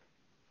 right?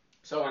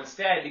 So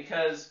instead,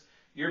 because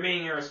you're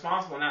being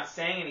irresponsible, not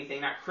saying anything,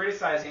 not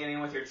criticizing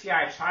anyone with your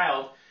TI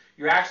child,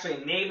 you're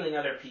actually enabling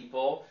other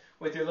people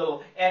with your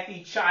little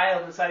FE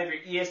child inside of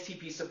your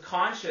ESTP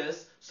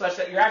subconscious, such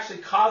that you're actually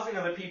causing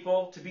other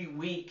people to be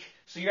weak.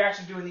 So you're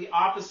actually doing the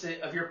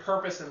opposite of your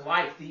purpose in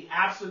life, the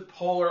absolute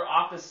polar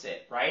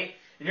opposite, right?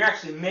 And you're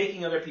actually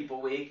making other people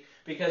weak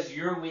because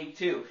you're weak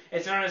too.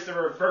 It's known as the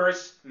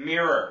reverse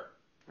mirror,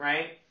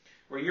 right?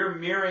 Where you're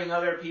mirroring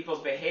other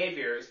people's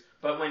behaviors,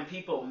 but when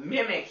people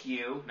mimic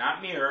you,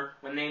 not mirror,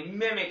 when they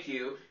mimic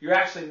you, you're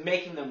actually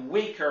making them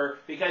weaker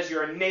because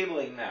you're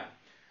enabling them.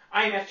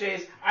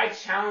 INFJs, I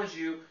challenge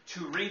you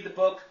to read the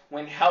book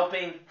When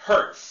Helping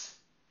Hurts.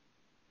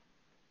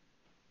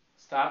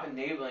 Stop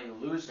enabling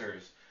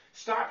losers.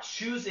 Stop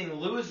choosing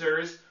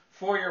losers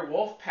for your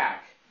wolf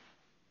pack.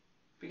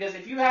 Because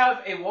if you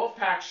have a wolf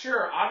pack,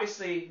 sure,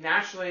 obviously,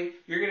 naturally,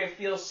 you're going to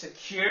feel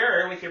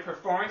secure with your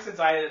performance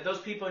anxiety that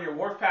those people in your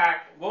wolf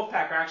pack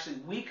are actually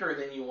weaker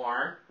than you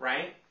are,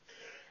 right?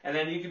 And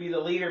then you can be the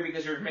leader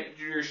because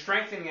you're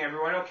strengthening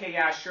everyone. Okay,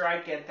 yeah, sure,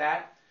 I get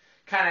that.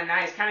 Kind of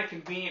nice, kind of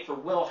convenient for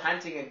Will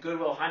Hunting and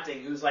Goodwill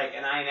Hunting, who's like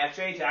an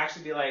INFJ, to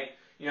actually be like,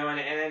 and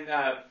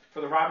then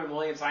for the Robin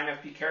Williams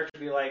INFP character to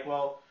be like,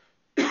 well,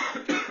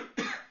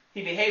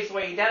 he behaves the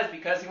way he does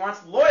because he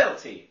wants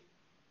loyalty.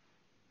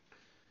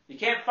 You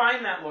can't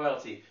find that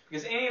loyalty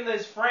because any of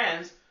his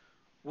friends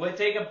would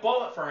take a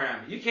bullet for him.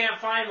 You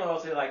can't find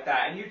loyalty like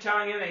that. And you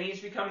telling him that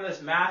he's becoming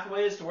this math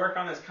whiz to work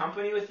on this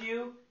company with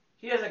you,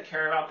 he doesn't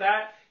care about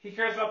that. He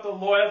cares about the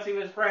loyalty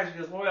of his friends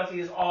because loyalty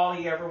is all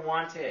he ever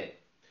wanted.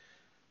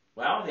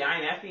 Well, the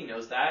INFP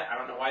knows that. I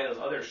don't know why those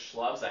other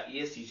schlubs, that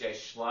ESTJ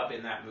schlub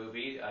in that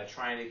movie,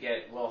 trying to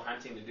get Will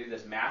Hunting to do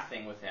this math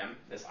thing with him,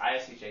 this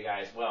ISTJ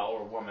guy as well,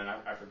 or woman,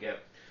 I forget.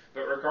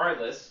 But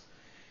regardless,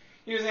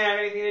 he doesn't have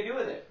anything to do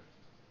with it.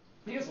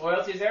 Because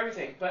loyalty is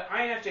everything. But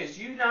INFJs,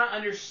 do you not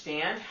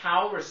understand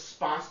how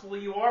responsible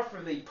you are for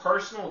the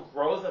personal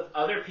growth of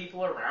other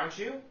people around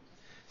you?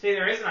 See,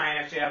 there is an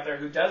INFJ out there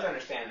who does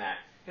understand that.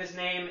 His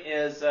name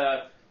is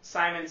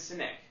Simon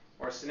Sinek,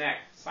 or Sinek.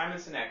 Simon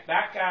Sinek.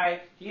 That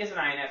guy, he is an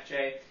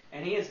INFJ,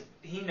 and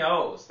he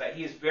knows that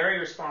he is very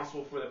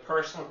responsible for the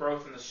personal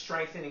growth and the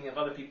strengthening of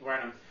other people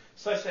around him,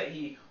 such that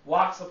he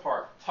walks the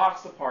part,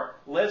 talks the part,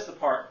 lives the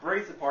part,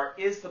 breathes the part,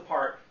 is the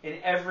part in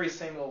every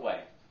single way.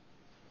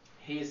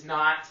 He is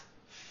not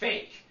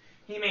fake.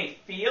 He may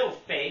feel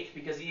fake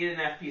because the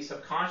ENFP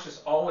subconscious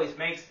always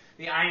makes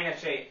the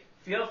INFJ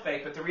feel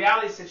fake, but the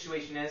reality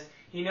situation is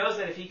he knows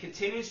that if he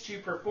continues to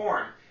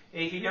perform,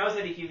 if he knows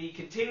that if he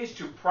continues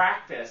to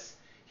practice,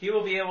 he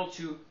will be able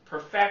to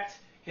perfect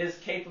his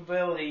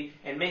capability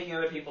in making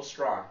other people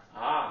strong.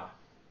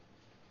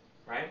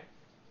 Right?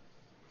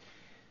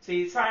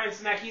 See, Simon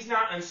Sinek, he's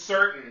not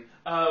uncertain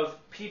of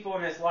people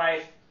in his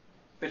life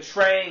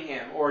betraying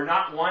him or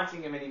not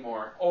wanting him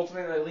anymore,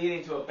 ultimately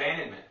leading to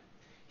abandonment.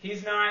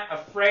 He's not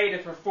afraid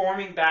of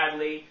performing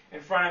badly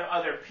in front of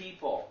other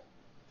people.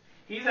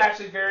 He's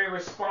actually very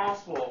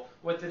responsible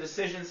with the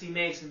decisions he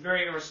makes and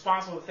very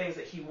responsible with things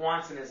that he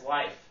wants in his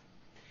life.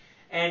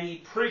 And he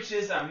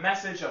preaches a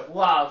message of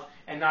love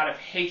and not of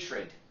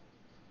hatred.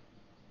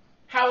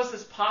 How is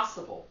this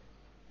possible?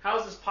 How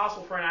is this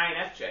possible for an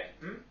INFJ?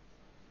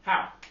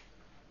 How?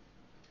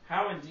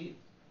 How indeed?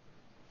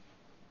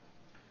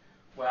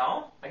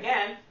 Well,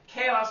 again,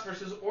 chaos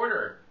versus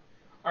order.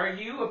 Are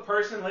you a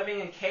person living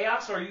in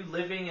chaos or are you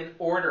living in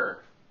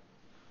order?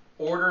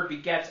 Order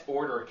begets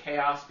order.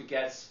 Chaos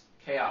begets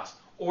chaos.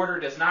 Order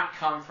does not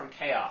come from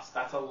chaos.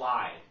 That's a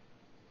lie.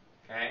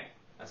 Okay?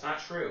 That's not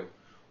true.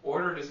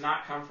 Order does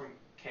not come from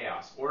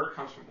chaos. Order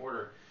comes from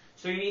order.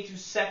 So you need to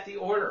set the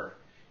order.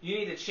 You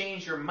need to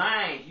change your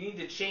mind. You need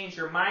to change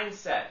your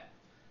mindset.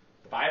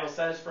 The Bible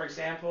says, for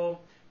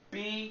example,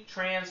 be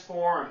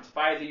transformed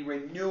by the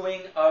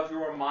renewing of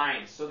your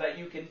mind so that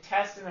you can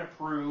test and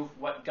approve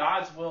what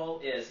God's will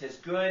is, his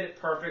good,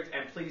 perfect,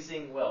 and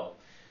pleasing will.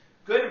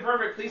 Good and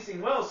perfect, pleasing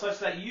will such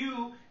that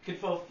you can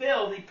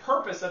fulfill the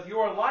purpose of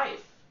your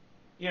life.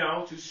 You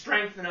know, to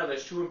strengthen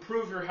others, to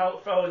improve your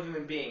fellow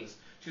human beings,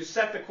 to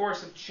set the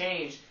course of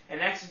change and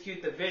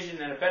execute the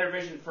vision and a better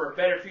vision for a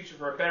better future,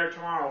 for a better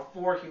tomorrow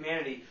for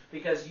humanity,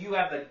 because you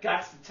have the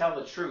guts to tell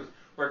the truth,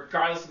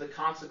 regardless of the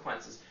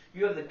consequences.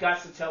 You have the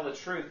guts to tell the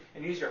truth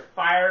and use your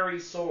fiery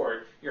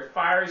sword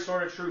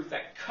of truth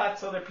that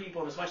cuts other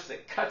people as much as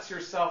it cuts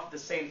yourself at the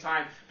same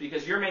time,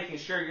 because you're making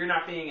sure you're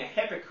not being a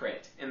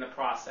hypocrite in the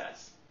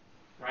process.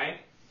 Right?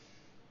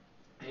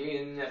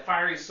 In the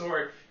fiery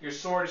sword, your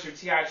sword is your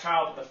TI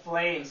child, but the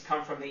flames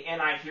come from the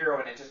NI hero,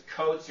 and it just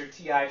coats your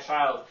TI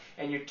child.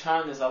 And your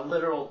tongue is a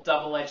literal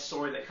double-edged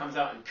sword that comes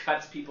out and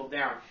cuts people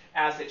down,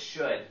 as it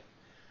should.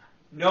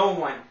 No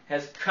one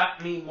has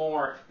cut me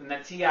more than the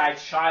TI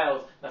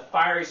child, the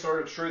fiery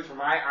sword of truth from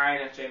my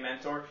INFJ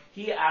mentor.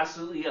 He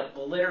absolutely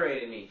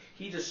obliterated me.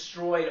 He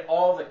destroyed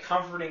all the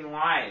comforting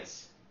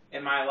lies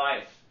in my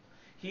life.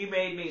 He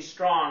made me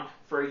strong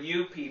for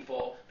you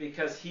people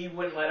because he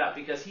wouldn't let up,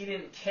 because he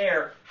didn't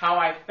care how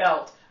I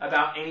felt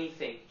about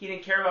anything. He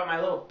didn't care about my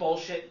little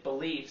bullshit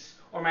beliefs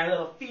or my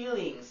little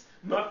feelings.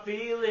 My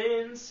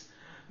feelings,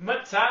 my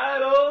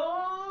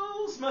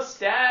titles, my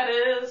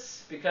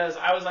status. Because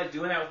I was like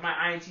doing that with my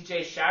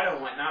INTJ shadow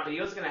and whatnot, but he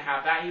wasn't going to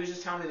have that. He was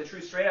just telling me the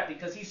truth straight up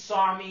because he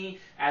saw me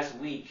as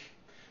weak.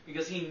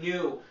 Because he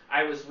knew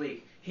I was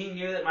weak. He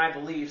knew that my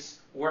beliefs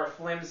were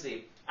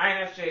flimsy.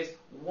 INFJs,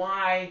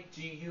 why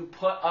do you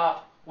put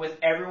up with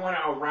everyone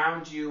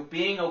around you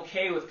being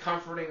okay with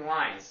comforting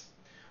lies?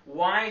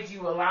 Why do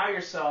you allow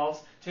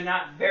yourselves to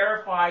not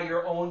verify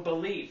your own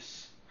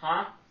beliefs?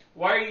 Huh?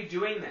 Why are you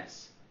doing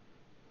this?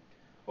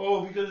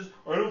 Oh, because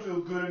I don't feel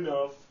good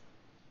enough.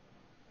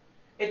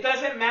 It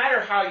doesn't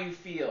matter how you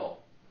feel.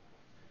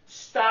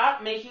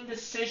 Stop making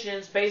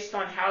decisions based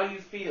on how you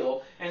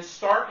feel and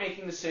start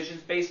making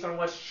decisions based on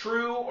what's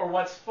true or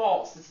what's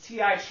false. It's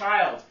TI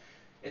child.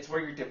 It's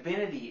where your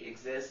divinity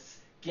exists.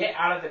 Get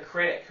out of the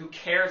critic. Who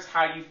cares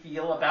how you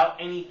feel about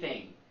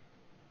anything?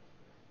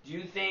 Do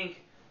you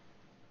think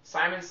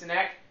Simon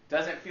Sinek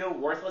doesn't feel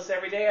worthless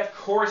every day? Of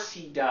course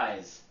he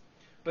does.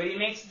 But he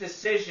makes a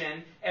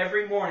decision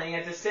every morning,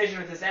 a decision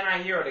with his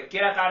NI hero to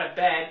get up out of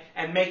bed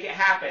and make it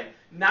happen.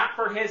 Not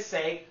for his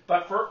sake,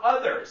 but for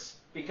others.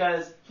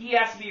 Because he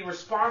has to be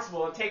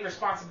responsible and take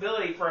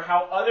responsibility for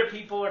how other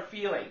people are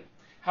feeling,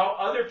 how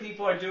other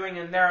people are doing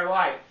in their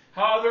life,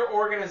 how other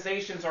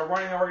organizations are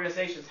running their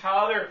organizations,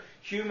 how other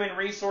human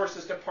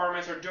resources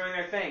departments are doing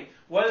their thing,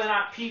 whether or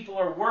not people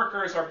or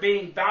workers are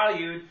being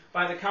valued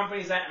by the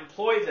companies that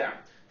employ them.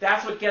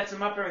 That's what gets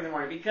him up every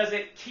morning, because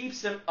it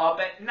keeps him up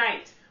at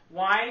night.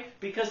 Why?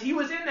 Because he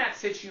was in that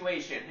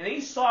situation, and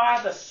he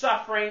saw the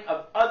suffering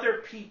of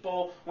other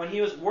people when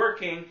he was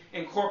working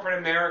in corporate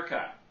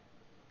America,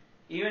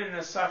 even in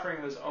the suffering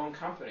of his own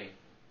company.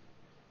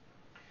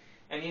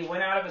 And he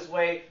went out of his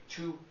way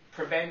to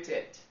prevent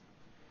it.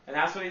 And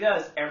that's what he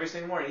does every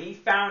single morning. He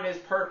found his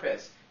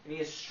purpose, and he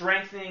is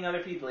strengthening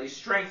other people. He's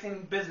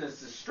strengthening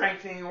businesses,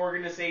 strengthening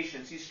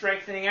organizations. He's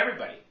strengthening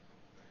everybody.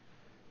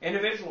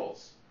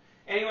 Individuals.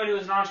 Anyone who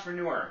is an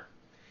entrepreneur.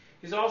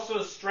 He's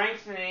also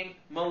strengthening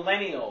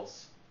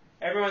millennials.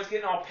 Everyone's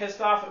getting all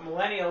pissed off at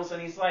millennials,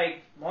 and he's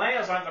like,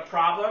 millennials aren't the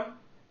problem.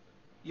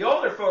 You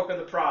older folk are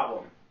the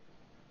problem.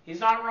 He's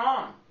not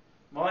wrong.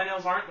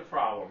 Millennials aren't the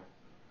problem.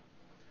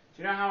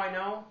 Do you know how I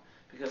know?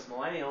 Because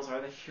millennials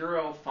are the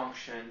hero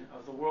function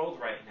of the world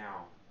right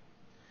now.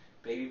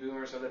 Baby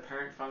boomers are the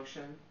parent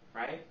function,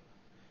 right?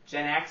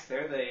 Gen X,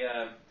 they're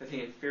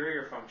the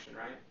inferior function,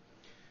 right?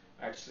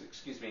 Actually,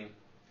 excuse me.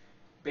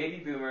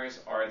 Baby boomers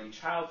are the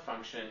child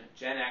function.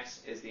 Gen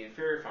X is the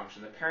inferior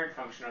function. The parent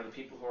function are the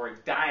people who are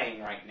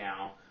dying right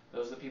now.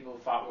 Those are the people who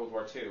fought World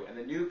War II. And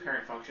the new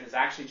parent function is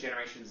actually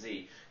Generation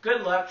Z.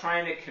 Good luck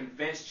trying to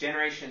convince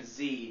Generation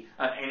Z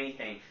of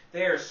anything.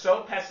 They are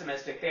so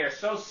pessimistic. They are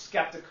so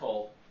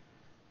skeptical.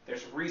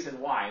 There's a reason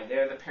why.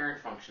 They're the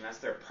parent function. That's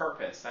their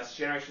purpose. That's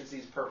Generation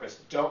Z's purpose.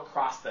 Don't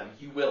cross them.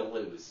 You will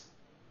lose.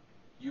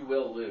 You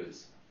will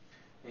lose.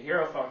 The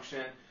hero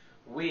function,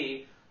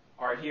 we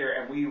are here,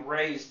 and we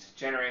raised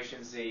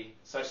Generation Z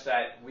such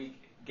that we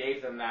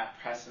gave them that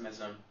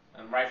pessimism,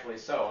 and rightfully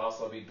so.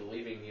 Also, be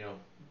believing,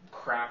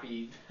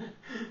 crappy,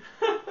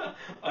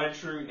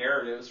 untrue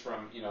narratives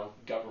from,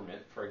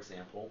 government, for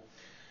example.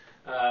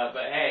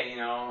 But hey,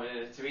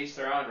 to each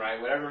their own,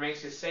 right? Whatever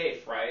makes you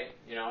safe, right?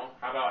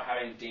 How about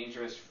having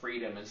dangerous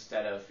freedom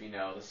instead of,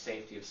 the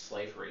safety of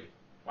slavery?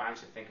 Why don't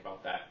you think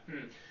about that?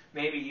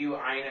 Maybe you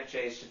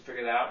INFJs should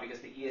figure that out, because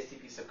the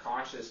ESTP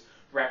subconscious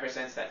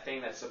represents that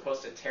thing that's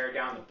supposed to tear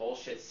down the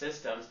bullshit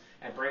systems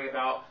and bring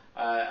about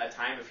a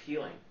time of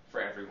healing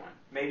for everyone.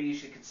 Maybe you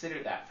should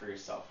consider that for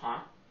yourself, huh?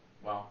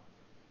 Well,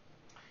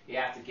 you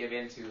have to give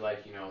in to,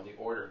 the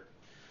order.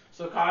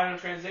 So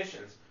cognitive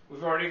transitions.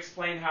 We've already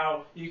explained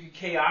how you could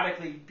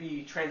chaotically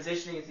be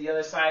transitioning to the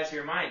other sides of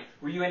your mind,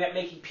 where you end up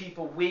making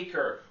people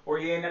weaker, or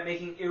you end up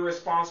making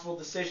irresponsible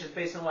decisions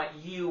based on what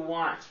you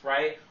want,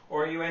 right?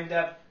 Or you end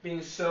up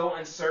being so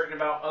uncertain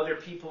about other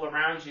people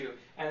around you,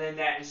 and then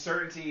that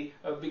uncertainty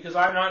of, because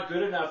I'm not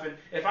good enough, and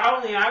if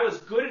I was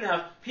good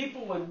enough,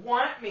 people would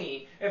want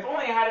me. If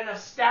only I had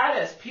enough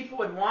status, people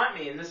would want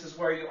me. And this is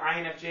where you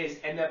INFJs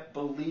end up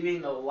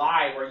believing the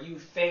lie, where you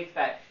think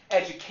that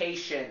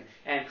education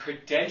and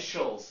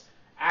credentials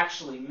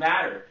actually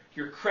matter.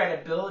 Your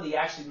credibility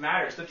actually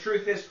matters. The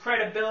truth is,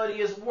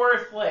 credibility is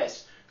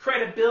worthless.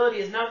 Credibility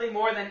is nothing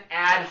more than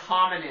ad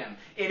hominem.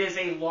 It is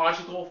a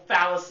logical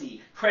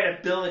fallacy.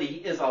 Credibility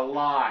is a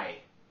lie.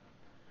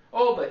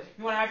 Oh, but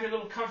you want to have your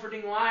little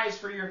comforting lies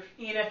for your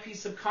ENFP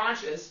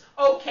subconscious.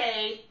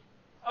 Okay.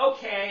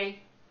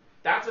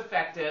 That's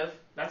effective.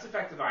 That's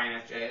effective,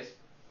 INFJs.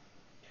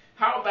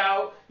 How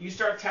about you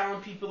start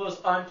telling people those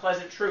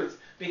unpleasant truths?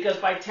 Because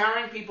by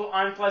telling people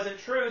unpleasant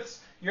truths,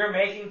 you're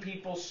making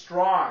people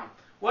strong.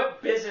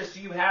 What business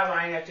do you have,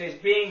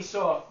 INFJs, being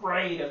so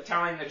afraid of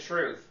telling the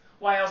truth?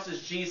 Why else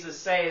does Jesus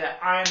say that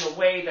I'm the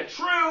way, the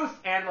truth,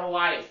 and the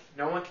life?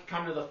 No one can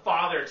come to the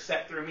Father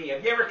except through me.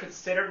 Have you ever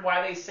considered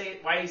why he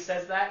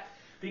says that?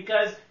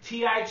 Because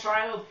T.I.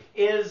 Child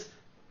is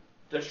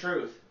the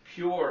truth,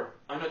 pure,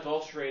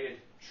 unadulterated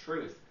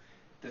truth.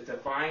 The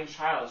divine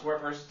child is where a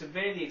person's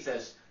divinity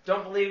exists.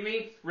 Don't believe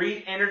me?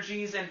 Read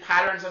Energies and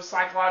Patterns of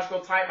Psychological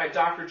Type by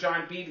Dr.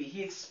 John Beebe.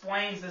 He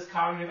explains this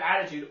cognitive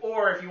attitude.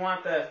 Or if you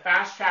want the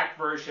fast-track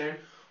version,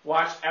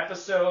 watch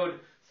episode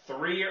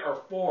 3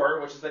 or 4,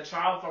 which is the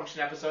child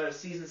function episode of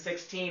season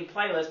 16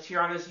 playlist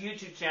here on this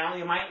YouTube channel.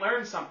 You might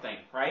learn something,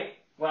 right?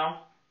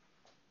 Well,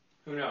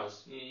 who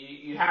knows?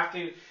 You have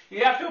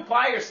to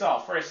apply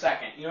yourself for a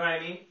second. You know what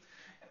I mean?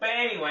 But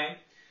anyway,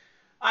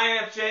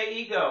 INFJ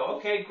ego.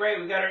 Okay, great,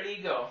 we got our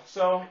ego.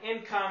 So in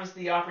comes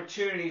the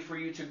opportunity for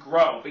you to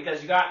grow,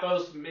 because you got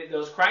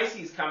those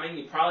crises coming.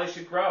 You probably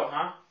should grow,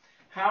 huh?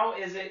 How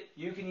is it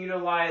you can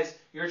utilize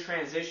your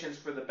transitions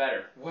for the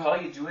better?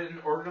 Well, you do it in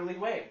an orderly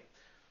way.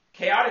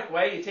 Chaotic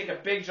way, you take a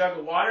big jug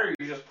of water,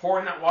 you're just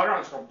pouring that water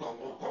on, it's going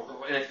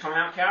and it's coming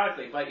out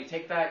chaotically. But you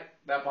take that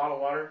bottle of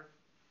water,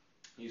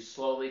 you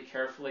slowly,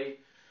 carefully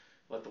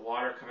let the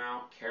water come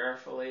out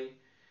carefully,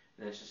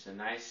 and it's just a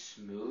nice,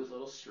 smooth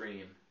little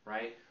stream,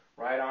 right?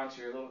 Right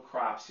onto your little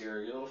crops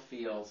here, your little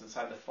fields,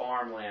 inside the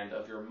farmland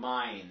of your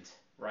mind,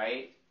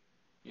 right?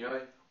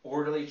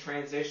 Orderly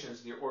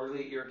transitions, your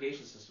orderly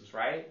irrigation systems,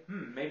 right?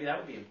 Maybe that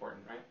would be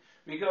important, right?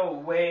 We go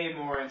way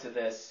more into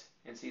this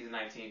in season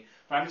 19,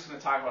 but I'm just going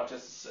to talk about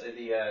just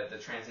the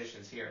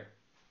transitions here.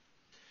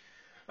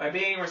 By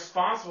being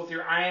responsible with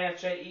your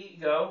INFJ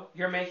ego,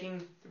 you're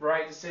making the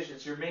right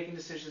decisions. You're making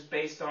decisions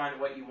based on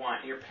what you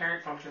want. Your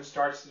parent function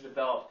starts to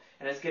develop,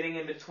 and it's getting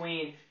in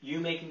between you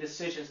making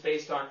decisions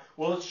based on,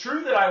 well, it's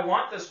true that I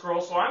want this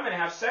girl, so I'm going to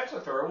have sex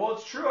with her. Well,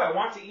 it's true I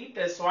want to eat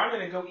this, so I'm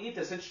going to go eat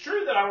this. It's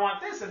true that I want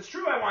this. It's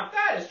true I want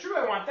that. It's true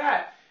I want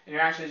that. And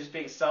you're actually just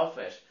being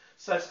selfish,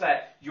 such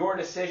that your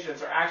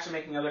decisions are actually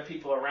making other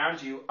people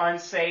around you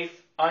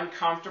unsafe,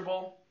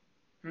 uncomfortable.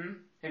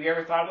 Have you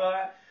ever thought about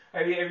that?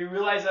 Have you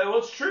realized that, well,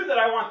 it's true that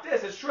I want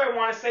this. It's true I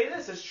want to say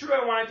this. It's true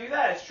I want to do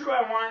that. It's true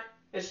I want.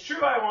 It's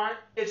true I want.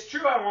 It's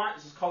true I want.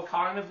 This is called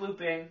cognitive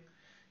looping.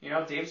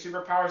 Dave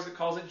Superpowers that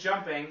calls it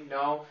jumping.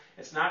 No,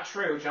 it's not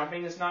true.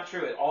 Jumping is not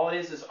true. All it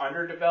is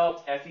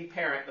underdeveloped FE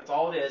parent. That's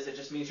all it is. It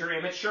just means you're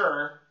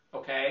immature,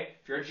 okay?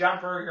 If you're a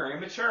jumper, you're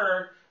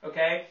immature,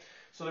 okay?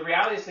 So the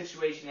reality of the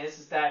situation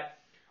is that,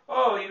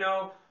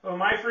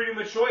 my freedom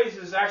of choice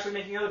is actually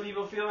making other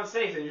people feel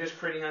unsafe. And you're just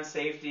creating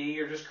unsafety.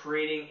 You're just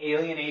creating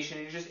alienation.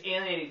 You're just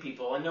alienating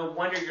people. And no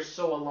wonder you're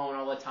so alone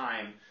all the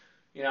time.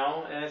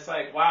 And it's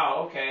like,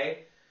 wow, okay.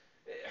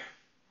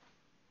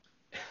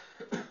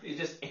 You're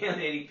just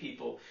alienating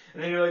people.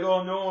 And then you're like,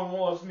 oh, no one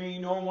loves me.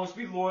 No one wants to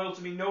be loyal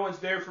to me. No one's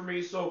there for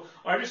me. So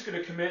I'm just going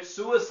to commit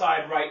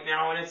suicide right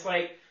now. And it's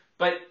like,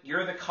 but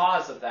you're the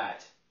cause of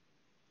that.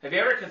 Have you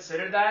ever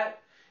considered that?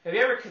 Have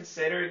you ever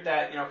considered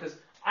that, because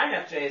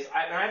INFJs,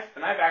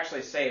 and I've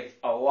actually saved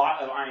a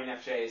lot of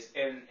INFJs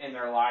in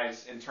their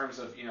lives in terms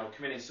of,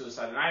 committing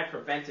suicide. And I have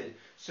prevented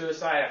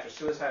suicide after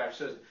suicide after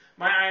suicide.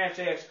 My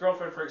INFJ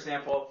ex-girlfriend, for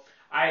example,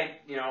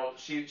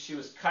 she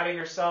was cutting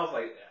herself.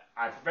 Like,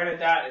 I prevented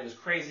that. It was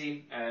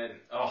crazy. And,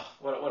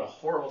 what a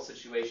horrible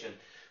situation.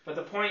 But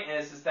the point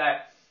is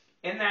that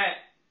in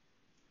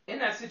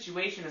that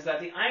situation is that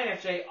the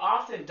INFJ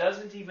often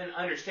doesn't even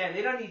understand.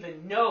 They don't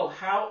even know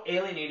how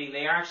alienating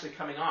they are actually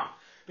coming off.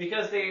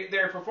 Because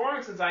their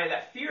performance anxiety,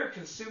 that fear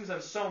consumes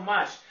them so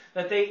much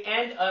that they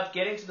end up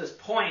getting to this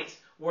point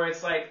where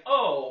it's like,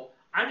 oh,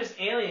 I'm just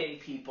alienating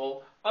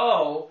people.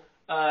 Oh,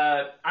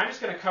 I'm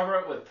just going to cover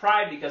it with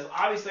pride because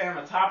obviously I'm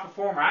a top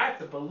performer. I have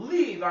to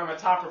believe I'm a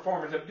top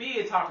performer to be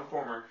a top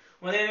performer.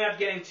 When they end up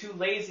getting too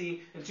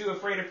lazy and too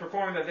afraid of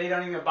performing that they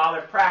don't even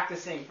bother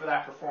practicing for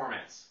that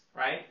performance,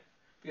 right?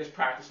 Because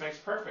practice makes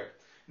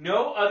perfect.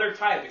 No other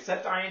type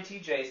except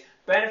INTJs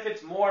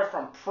benefits more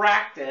from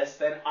practice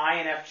than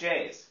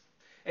INFJs.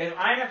 And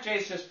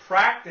INFJs just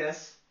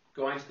practice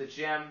going to the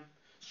gym,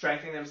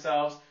 strengthening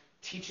themselves,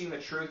 teaching the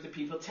truth to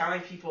people,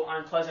 telling people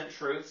unpleasant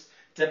truths,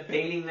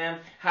 debating them,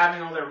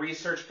 having all their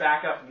research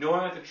back up,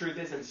 knowing what the truth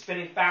is, and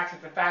spinning facts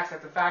after facts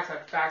after facts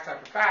after facts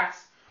after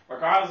facts,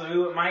 regardless of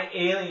who it might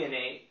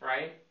alienate,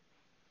 right?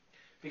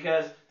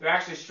 Because they're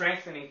actually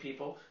strengthening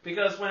people.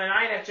 Because when an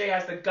INFJ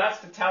has the guts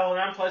to tell an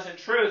unpleasant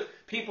truth,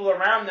 people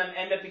around them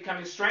end up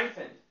becoming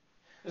strengthened.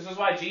 This is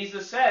why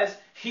Jesus says,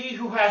 he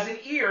who has an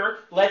ear,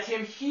 let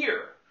him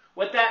hear.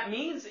 What that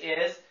means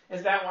is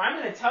that when I'm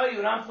going to tell you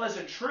an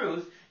unpleasant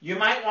truth, you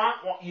might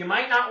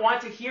not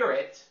want to hear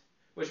it,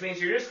 which means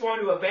you're just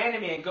going to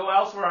abandon me and go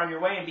elsewhere on your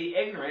way and be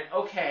ignorant.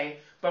 Okay,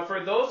 but for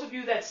those of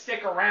you that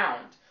stick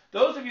around,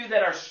 those of you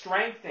that are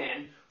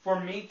strengthened for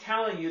me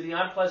telling you the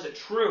unpleasant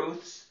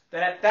truths,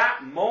 that at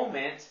that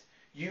moment,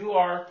 you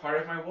are part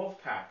of my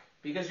wolf pack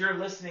because you're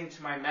listening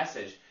to my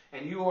message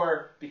and you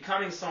are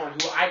becoming someone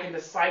who I can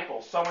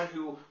disciple, someone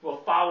who will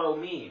follow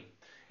me.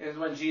 Is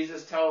when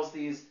Jesus tells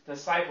these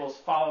disciples,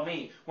 follow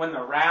me. When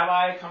the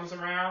rabbi comes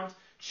around,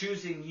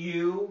 choosing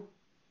you,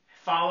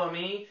 follow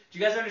me. Do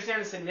you guys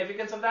understand the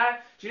significance of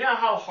that? Do you know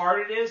how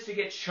hard it is to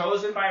get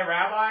chosen by a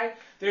rabbi?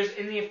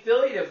 In the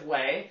affiliative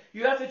way,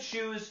 you have to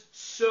choose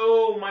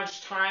so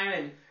much time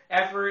and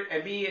effort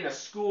and be in a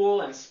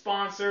school and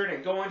sponsored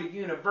and going to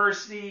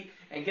university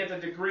and get the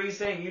degree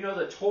saying you know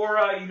the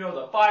Torah, you know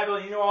the Bible,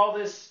 you know all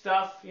this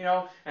stuff,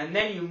 and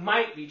then you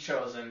might be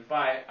chosen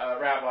by a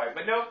rabbi.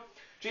 But no,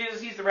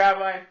 Jesus, he's the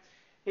rabbi.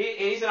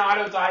 He's an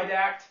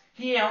autodidact.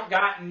 He ain't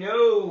got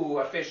no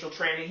official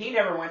training. He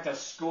never went to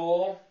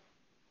school.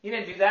 He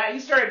didn't do that. He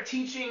started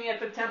teaching at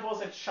the temple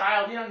as a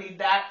child. He don't need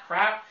that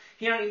crap.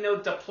 He don't need no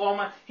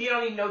diploma. He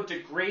don't need no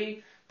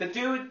degree. The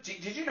dude,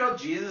 did you know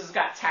Jesus has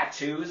got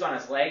tattoos on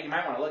his leg? You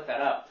might want to look that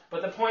up.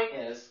 But the point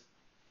is,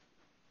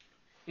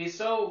 he's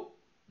so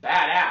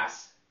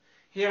badass,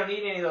 he don't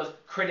need any of those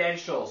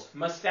credentials,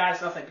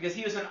 mustache, nothing, because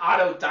he was an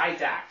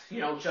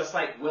autodidact, just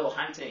like Will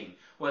Hunting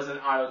was an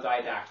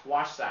autodidact.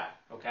 Watch that,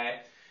 okay?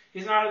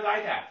 He's an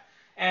autodidact.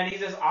 And he's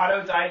this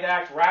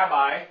autodidact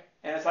rabbi,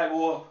 and it's like,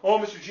 well, oh,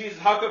 Mr. Jesus,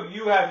 how could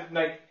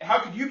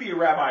you be a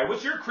rabbi?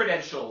 What's your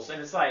credentials? And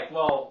it's like,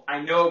 well, I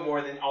know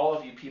more than all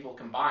of you people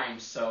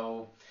combined,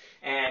 so...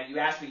 And you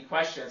ask me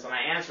questions, and I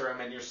answer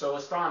them, and you're so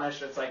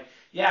astonished. It's like,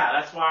 yeah,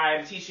 that's why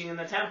I'm teaching in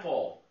the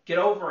temple. Get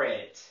over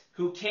it.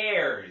 Who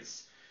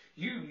cares?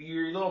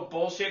 Your little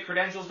bullshit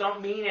credentials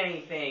don't mean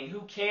anything.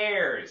 Who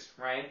cares,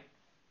 right?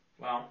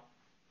 Well,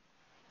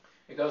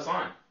 it goes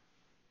on.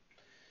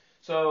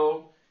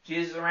 So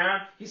Jesus is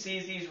around. He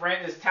sees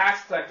this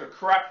tax collector,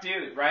 corrupt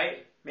dude,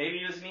 right? Maybe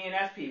he was an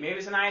ENFP. Maybe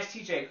he's an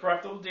ISTJ,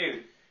 corrupt little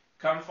dude.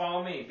 Come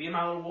follow me. Be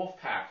my little wolf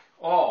pack.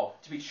 Oh,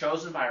 to be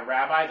chosen by a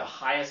rabbi, the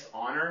highest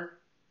honor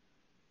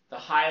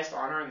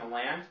in the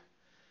land.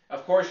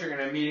 Of course, you're going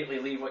to immediately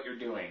leave what you're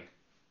doing.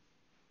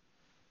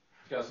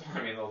 Because,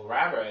 those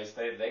rabbis,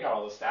 they got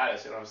all the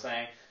status, you know what I'm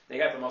saying? They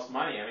got the most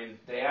money.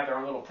 They have their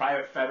own little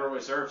private Federal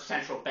Reserve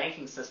central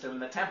banking system in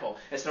the temple.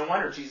 It's no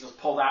wonder Jesus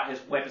pulled out his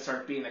whip and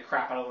started beating the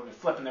crap out of them and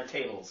flipping their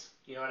tables.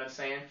 You know what I'm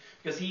saying?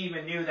 Because he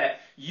even knew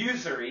that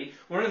usury,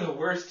 one of the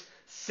worst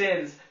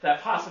sins that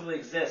possibly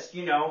exist,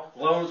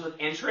 loans with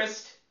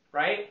interest,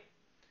 right?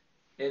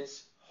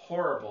 It's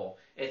horrible.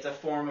 It's a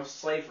form of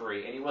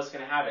slavery, and he wasn't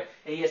going to have it.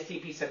 And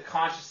ESTP said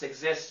conscience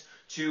exists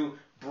to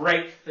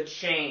break the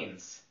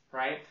chains,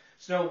 right?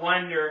 It's no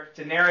wonder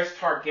Daenerys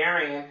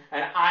Targaryen,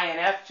 an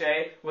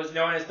INFJ, was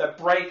known as the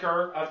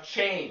breaker of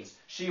chains.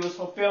 She was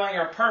fulfilling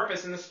her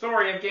purpose in the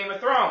story of Game of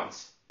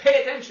Thrones.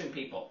 Pay attention,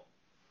 people.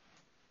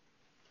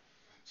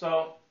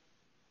 So,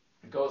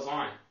 it goes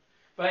on.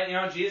 But,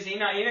 Jesus, you're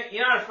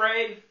not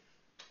afraid.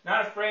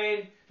 Not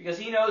afraid because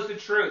he knows the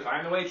truth.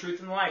 I'm the way,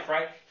 truth, and the life,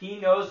 right? He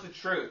knows the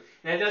truth.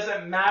 And it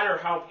doesn't matter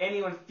how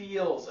anyone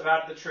feels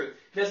about the truth.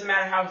 It doesn't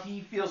matter how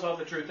he feels about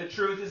the truth. The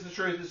truth is the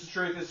truth is the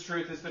truth is the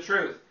truth is the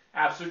truth.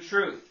 Absolute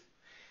truth.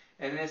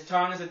 And his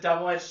tongue is a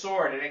double-edged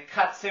sword, and it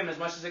cuts him as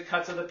much as it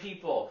cuts other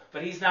people.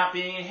 But he's not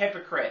being a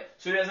hypocrite,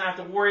 so he doesn't have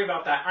to worry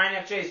about that.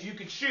 INFJs, you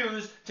could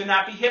choose to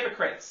not be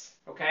hypocrites,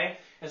 Okay?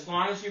 As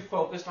long as you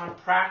focused on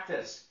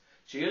practice.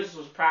 Jesus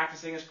was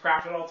practicing his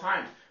craft at all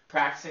times.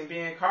 Practicing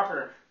being a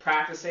carpenter.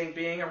 Practicing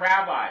being a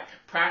rabbi.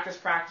 Practice,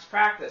 practice,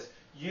 practice.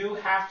 You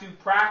have to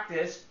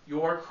practice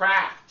your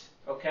craft.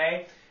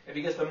 Okay? And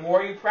because the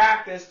more you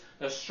practice,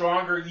 the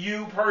stronger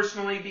you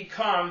personally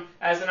become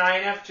as an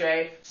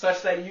INFJ,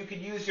 such that you could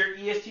use your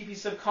ESTP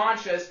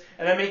subconscious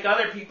and then make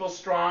other people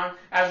strong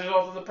as a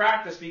result of the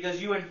practice,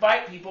 because you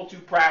invite people to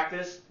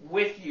practice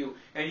with you,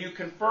 and you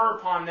confer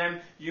upon them,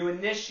 you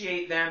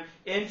initiate them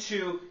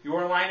into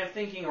your line of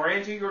thinking or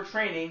into your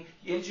training,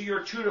 into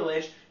your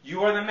tutelage.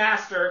 You are the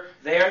master,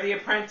 they are the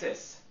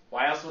apprentice.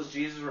 Why else was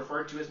Jesus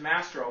referred to as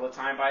master all the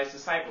time by his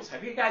disciples?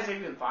 Have you guys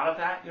even thought of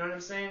that? You know what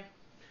I'm saying?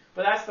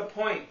 But that's the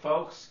point,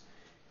 folks.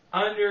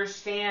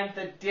 Understand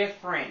the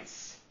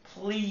difference,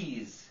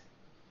 please.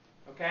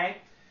 Okay?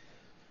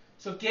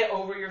 So get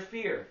over your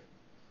fear.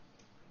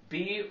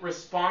 Be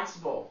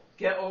responsible.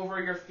 Get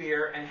over your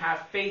fear and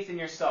have faith in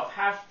yourself.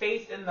 Have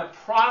faith in the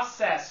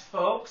process,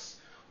 folks.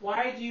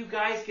 Why do you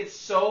guys get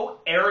so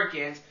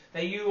arrogant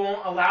that you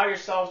won't allow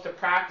yourselves to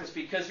practice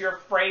because you're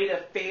afraid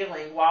of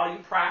failing while you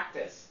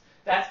practice?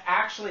 That's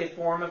actually a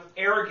form of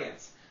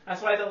arrogance.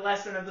 That's why the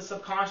lesson of the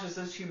subconscious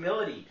is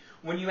humility.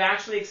 When you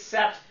actually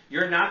accept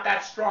you're not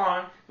that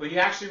strong, when you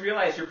actually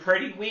realize you're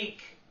pretty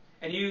weak,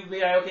 and you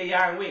be like, okay,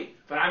 yeah, I'm weak,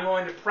 but I'm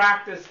going to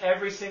practice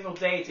every single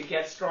day to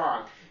get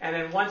strong. And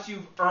then once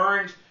you've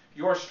earned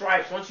your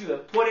stripes, once you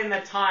have put in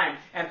the time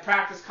and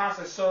practice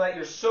constantly so that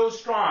you're so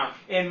strong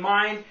in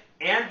mind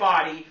and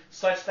body,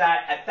 such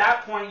that at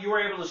that point you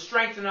are able to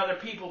strengthen other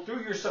people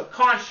through your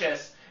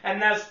subconscious,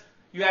 and thus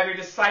you have your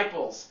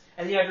disciples,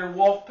 and you have your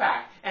wolf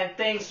pack, and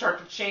things start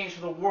to change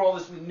for the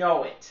world as we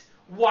know it.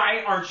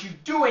 Why aren't you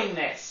doing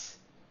this?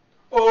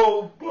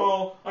 Oh,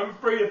 well, I'm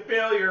afraid of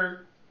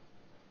failure.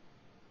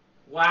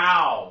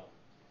 Wow.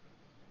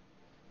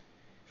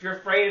 If you're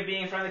afraid of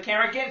being in front of the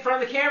camera, get in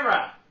front of the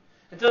camera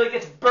until it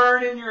gets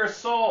burned in your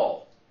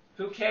soul.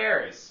 Who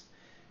cares?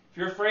 If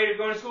you're afraid of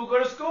going to school,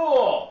 go to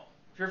school.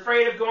 If you're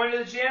afraid of going to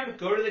the gym,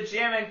 go to the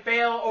gym and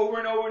fail over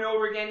and over and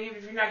over again, even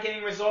if you're not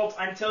getting results,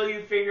 until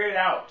you figure it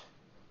out.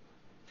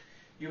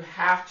 You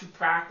have to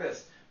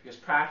practice, because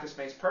practice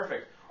makes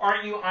perfect.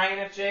 Aren't you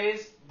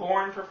INFJs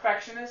born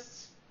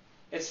perfectionists?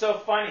 It's so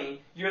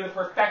funny. You're the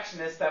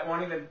perfectionists that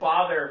won't even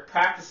bother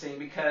practicing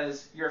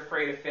because you're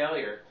afraid of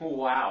failure. Oh,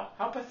 wow.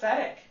 How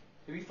pathetic.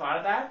 Have you thought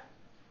of that?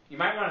 You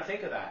might want to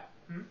think of that.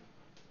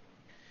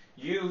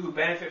 You who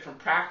benefit from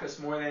practice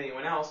more than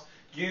anyone else.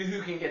 You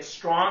who can get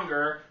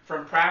stronger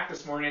from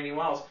practice more than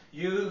anyone else.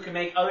 You who can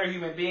make other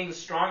human beings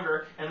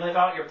stronger and live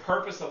out your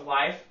purpose of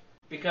life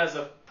because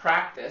of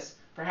practice.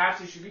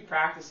 Perhaps you should be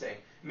practicing.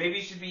 Maybe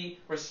you should be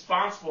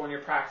responsible when you're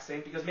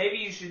practicing, because maybe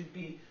you should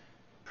be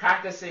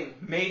practicing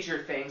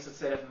major things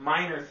instead of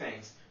minor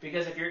things.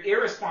 Because if you're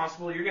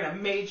irresponsible, you're going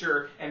to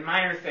major in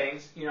minor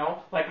things,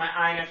 like my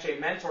INFJ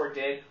mentor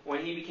did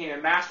when he became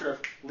a master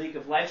of League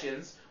of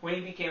Legends, when he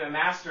became a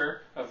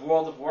master of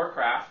World of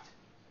Warcraft,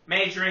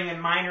 majoring in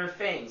minor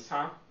things,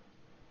 huh?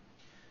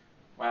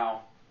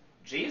 Well,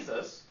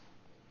 Jesus,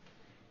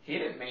 he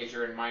didn't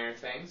major in minor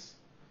things.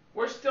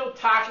 We're still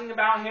talking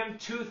about him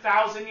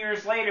 2,000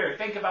 years later.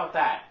 Think about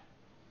that.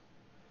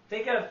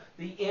 Think of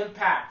the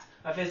impact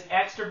of his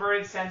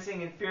extroverted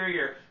sensing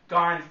inferior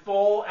gone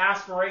full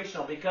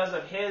aspirational because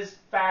of his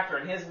factor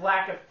and his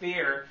lack of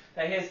fear,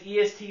 that his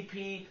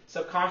ESTP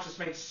subconscious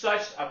made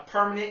such a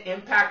permanent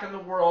impact on the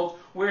world.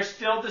 We're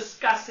still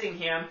discussing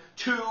him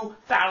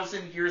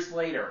 2,000 years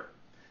later.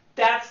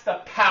 That's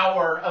the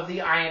power of the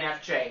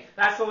INFJ.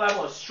 That's the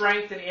level of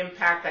strength and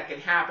impact that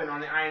can happen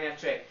on the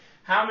INFJ.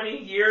 How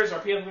many years are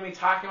people going to be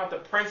talking about the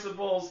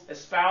principles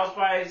espoused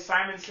by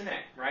Simon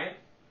Sinek, right?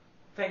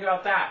 Think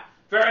about that.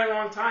 Very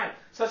long time.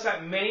 Such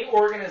that many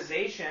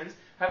organizations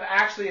have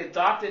actually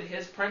adopted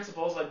his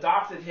principles,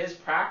 adopted his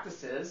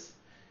practices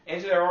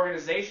into their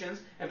organizations,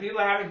 and people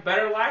are having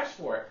better lives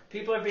for it.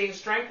 People are being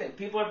strengthened.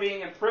 People are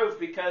being improved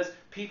because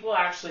people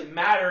actually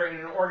matter in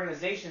an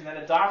organization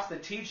that adopts the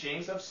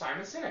teachings of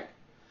Simon Sinek.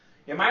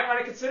 You might want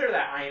to consider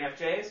that,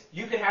 INFJs.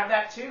 You could have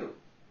that too.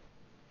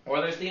 Or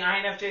there's the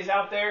INFJs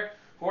out there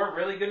who are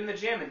really good in the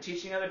gym and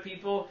teaching other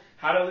people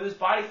how to lose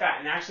body fat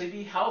and actually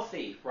be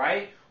healthy,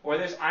 right? Or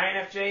there's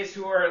INFJs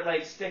who are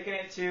like sticking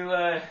it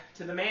to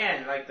the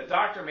man, like the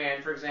Dr.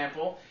 Man, for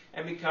example,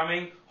 and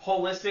becoming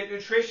holistic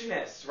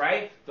nutritionists,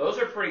 right? Those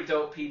are pretty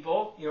dope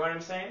people, you know what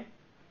I'm saying?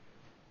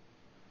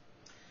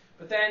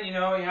 But then, you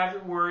have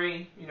your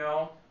worry,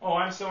 oh,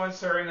 I'm so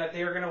uncertain that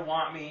they're going to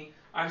want me.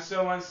 I'm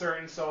so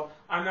uncertain, so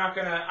I'm not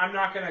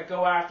gonna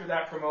go after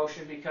that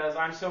promotion because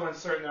I'm so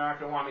uncertain they're not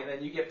gonna want me.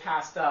 Then you get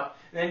passed up,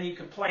 and then you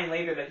complain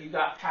later that you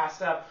got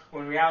passed up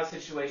when the reality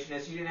situation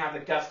is you didn't have the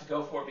guts to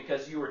go for it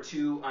because you were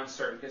too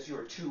uncertain, because you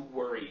were too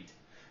worried.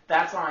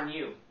 That's on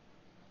you.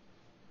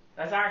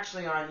 That's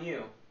actually on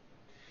you.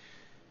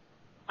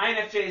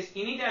 INFJs,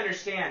 you need to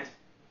understand,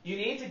 you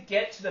need to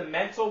get to the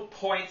mental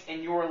point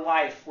in your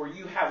life where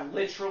you have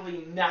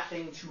literally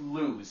nothing to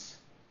lose.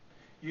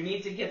 You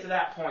need to get to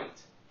that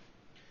point.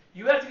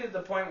 You have to get to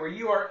the point where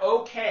you are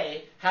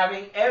okay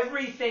having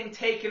everything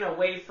taken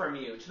away from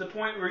you, to the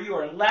point where you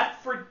are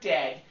left for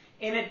dead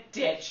in a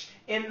ditch,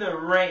 in the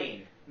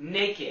rain,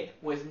 naked,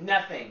 with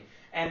nothing,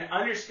 and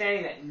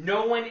understanding that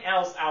no one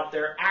else out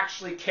there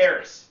actually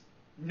cares.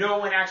 No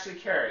one actually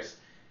cares.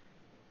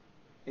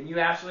 And you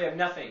absolutely have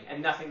nothing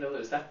and nothing to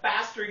lose. The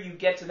faster you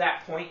get to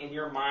that point in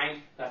your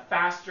mind, the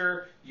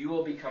faster you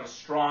will become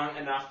strong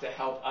enough to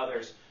help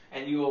others.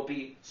 And you will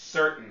be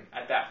certain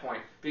at that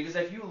point. Because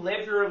if you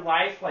live your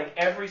life like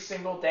every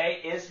single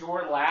day is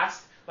your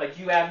last, like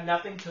you have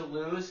nothing to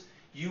lose,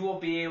 you will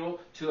be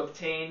able to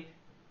obtain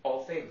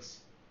all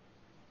things.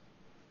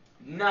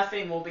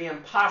 Nothing will be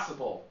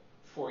impossible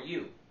for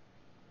you.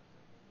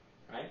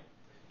 Right?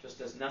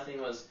 Just as nothing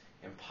was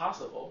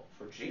impossible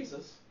for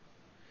Jesus.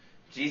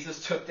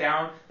 Jesus took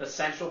down the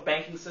central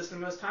banking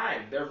system of his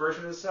time, their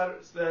version of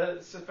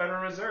the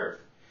Federal Reserve.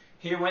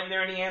 He went in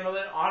there and he handled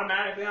it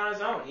automatically on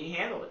his own. He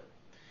handled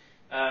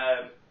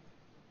it.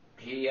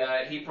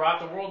 He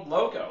brought the world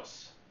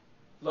Logos.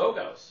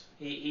 Logos.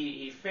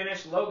 He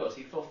finished Logos.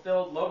 He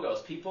fulfilled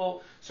Logos.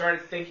 People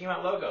started thinking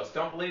about Logos.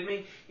 Don't believe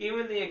me?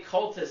 Even the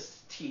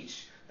occultists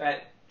teach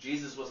that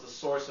Jesus was the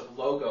source of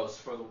Logos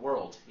for the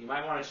world. You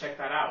might want to check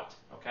that out.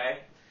 Okay?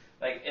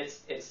 Like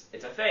it's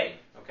a thing.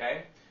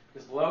 Okay?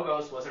 Because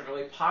Logos wasn't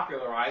really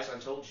popularized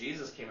until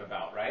Jesus came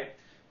about, right?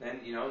 Then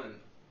and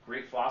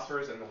Greek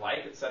philosophers and the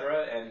like,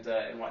 etc.,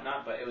 and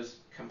whatnot. But it was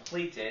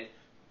completed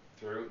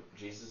through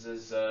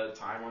Jesus'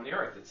 time on the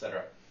earth,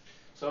 etc.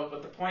 So,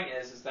 but the point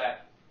is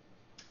that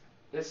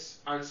this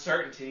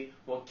uncertainty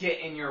will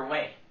get in your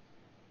way.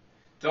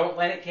 Don't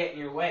let it get in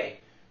your way.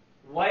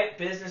 What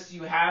business do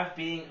you have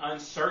being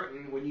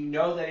uncertain when you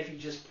know that if you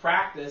just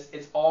practice,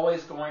 it's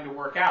always going to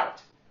work out?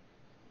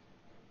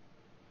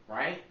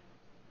 Right?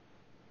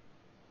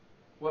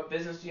 What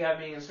business do you have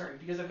being uncertain?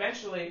 Because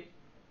eventually,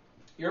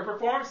 your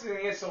performance is going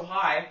to get so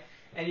high,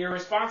 and your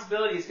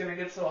responsibility is going to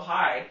get so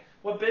high.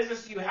 What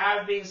business do you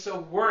have being so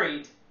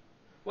worried?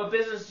 What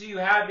business do you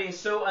have being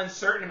so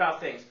uncertain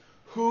about things?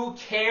 Who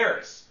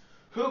cares?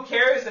 Who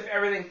cares if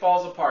everything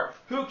falls apart?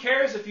 Who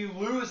cares if you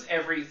lose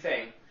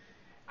everything?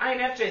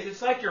 INFJs,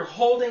 it's like you're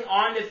holding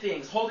on to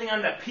things, holding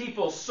on to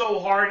people so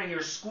hard, and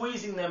you're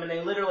squeezing them, and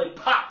they literally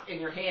pop in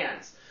your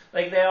hands.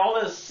 Like all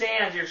those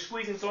sands, you're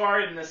squeezing so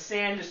hard, and the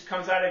sand just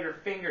comes out of your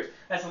fingers.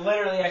 That's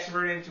literally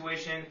extrovert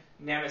intuition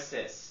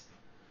nemesis.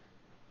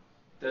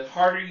 The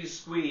harder you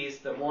squeeze,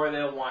 the more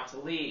they'll want to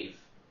leave.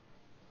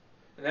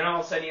 And then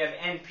all of a sudden you have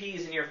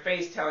NPs in your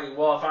face telling you,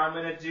 well, if I'm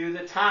going to do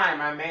the time,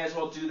 I may as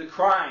well do the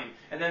crime.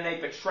 And then they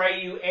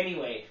betray you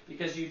anyway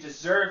because you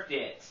deserved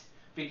it.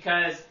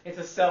 Because it's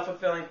a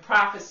self-fulfilling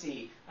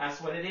prophecy. That's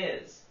what it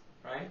is.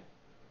 Right?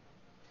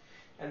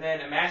 And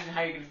then imagine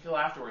how you're going to feel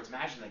afterwards.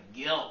 Imagine the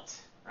guilt.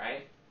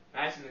 Right?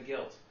 Imagine the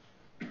guilt.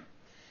 If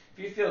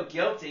you feel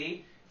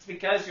guilty, it's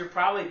because you're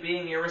probably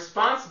being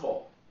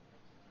irresponsible.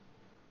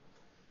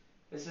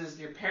 This is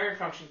your parent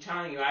function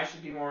telling you, I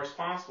should be more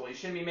responsible. You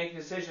shouldn't be making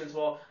decisions,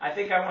 well, I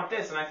think I want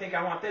this, and I think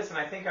I want this, and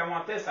I think I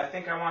want this, I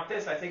think I want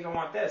this, I think I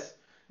want this.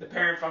 The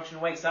parent function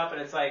wakes up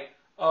and it's like,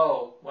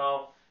 oh,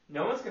 well,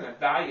 no one's going to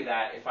value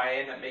that if I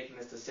end up making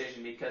this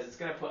decision because it's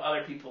going to put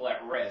other people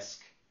at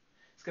risk.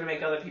 It's going to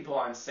make other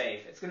people unsafe.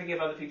 It's going to give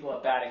other people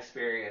a bad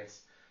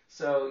experience.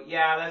 So,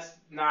 yeah, that's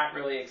not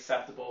really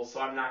acceptable, so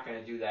I'm not going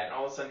to do that. And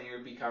all of a sudden,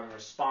 you become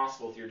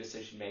responsible with your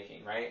decision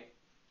making, right?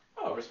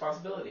 Oh,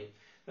 responsibility.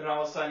 Then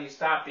all of a sudden, you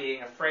stop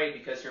being afraid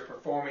because you're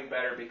performing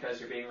better because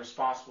you're being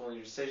responsible in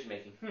your decision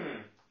making.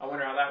 I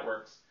wonder how that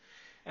works.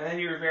 And then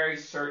you're very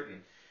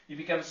certain. You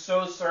become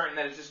so certain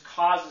that it just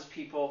causes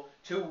people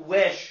to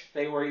wish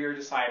they were your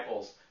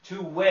disciples,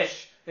 to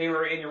wish they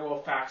were in your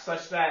wolf pack,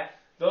 such that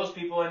those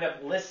people end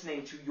up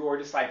listening to your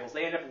disciples.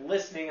 They end up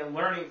listening and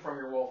learning from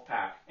your wolf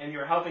pack. And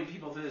you're helping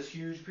people through this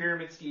huge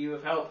pyramid scheme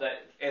of help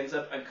that ends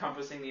up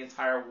encompassing the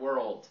entire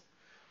world.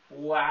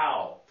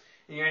 Wow.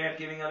 And you end up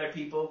giving other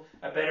people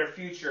a better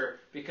future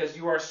because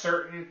you are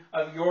certain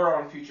of your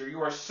own future.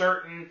 You are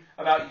certain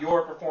about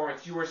your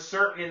performance. You are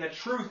certain in the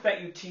truth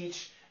that you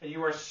teach, and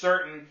you are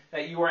certain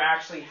that you are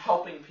actually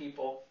helping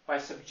people by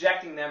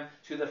subjecting them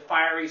to the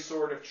fiery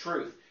sword of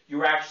truth. You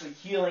are actually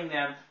healing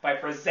them by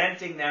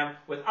presenting them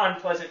with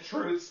unpleasant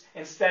truths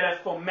instead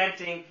of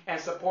fomenting and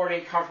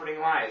supporting comforting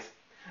lies.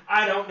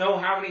 I don't know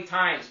how many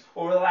times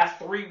over the last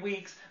 3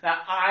 weeks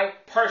that I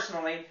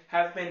personally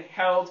have been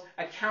held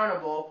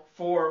accountable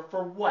for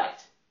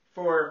what?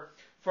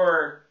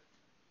 For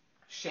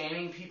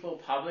shaming people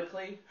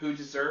publicly who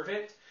deserve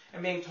it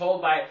and being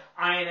told by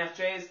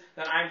INFJs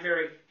that I'm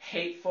very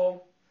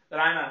hateful, that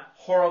I'm a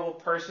horrible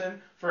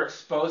person for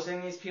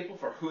exposing these people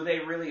for who they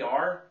really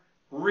are.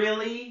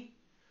 Really?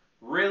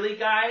 Really,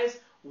 guys?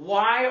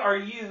 Why are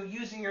you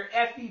using your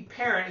FB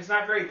parent, who's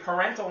not very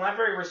parental, not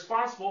very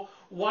responsible,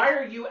 why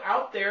are you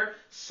out there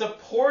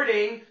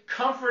supporting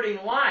comforting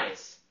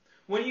lies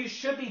when you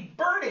should be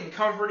burning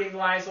comforting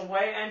lies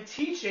away and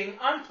teaching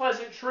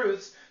unpleasant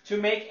truths to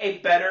make a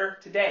better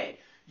today?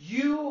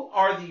 You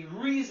are the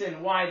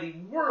reason why the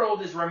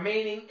world is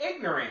remaining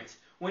ignorant.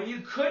 when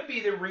you could be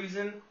the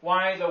reason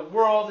why the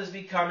world is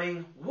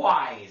becoming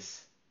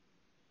wise.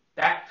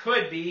 That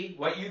could be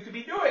what you could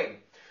be doing.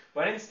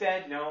 But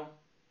instead, no.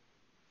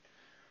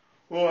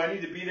 Well, I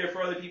need to be there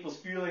for other people's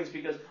feelings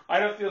because I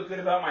don't feel good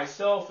about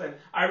myself, and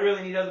I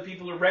really need other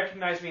people to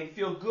recognize me and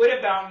feel good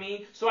about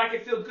me so I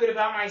can feel good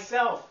about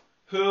myself.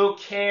 Who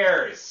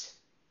cares?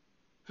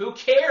 Who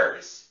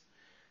cares?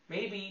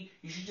 Maybe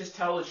you should just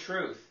tell the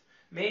truth.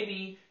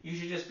 Maybe you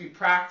should just be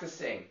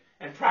practicing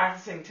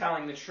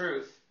telling the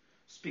truth.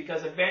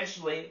 Because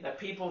eventually, the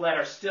people that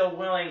are still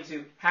willing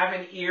to have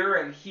an ear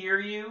and hear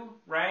you,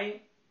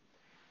 right?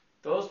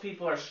 Those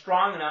people are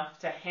strong enough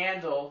to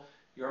handle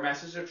your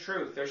message of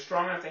truth. They're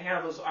strong enough to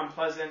handle those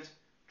unpleasant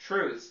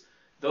truths.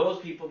 Those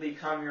people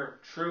become your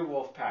true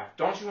wolf pack.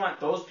 Don't you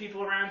want those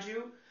people around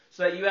you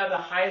so that you have the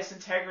highest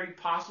integrity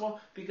possible?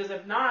 Because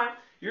if not,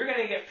 you're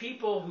going to get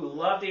people who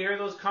love to hear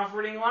those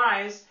comforting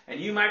lies,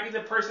 and you might be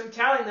the person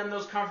telling them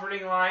those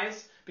comforting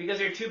lies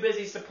because you're too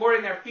busy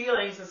supporting their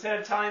feelings instead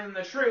of telling them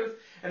the truth,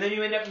 and then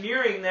you end up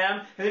mirroring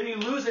them, and then you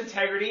lose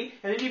integrity,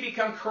 and then you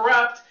become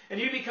corrupt, and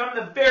you become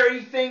the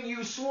very thing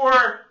you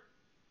swore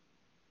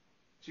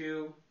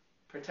to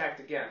protect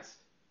against.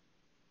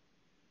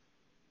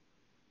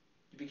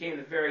 You became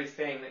the very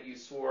thing that you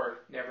swore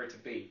never to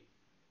be.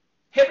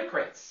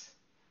 Hypocrites!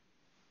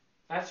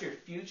 That's your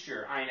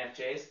future,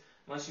 INFJs,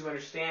 unless you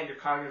understand your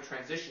cognitive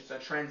transitions, a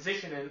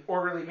transition in an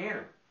orderly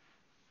manner.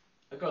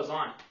 It goes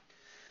on.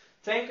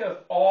 Think of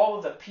all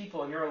of the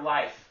people in your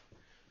life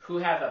who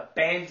have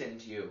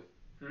abandoned you.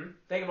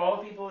 Think of all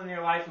the people in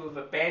your life who have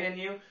abandoned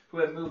you, who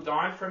have moved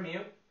on from you.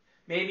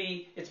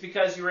 Maybe it's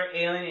because you were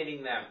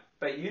alienating them,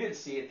 but you didn't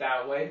see it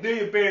that way.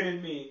 They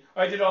abandoned me.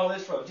 I did all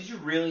this for them. Did you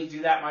really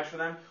do that much for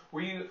them?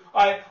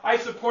 I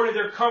supported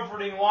their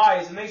comforting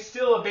lies, and they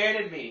still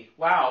abandoned me.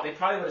 Wow, they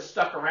probably would have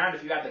stuck around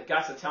if you had the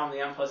guts to tell them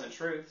the unpleasant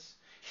truths.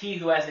 He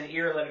who has an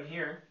ear, let him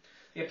hear.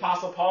 The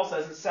Apostle Paul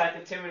says in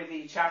 2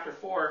 Timothy chapter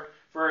 4,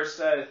 verse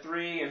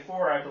 3 and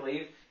 4, I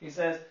believe, he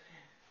says,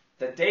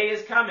 the day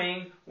is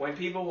coming when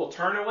people will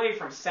turn away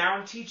from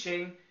sound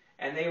teaching,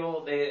 and they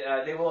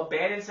will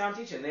abandon sound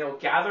teaching. They will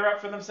gather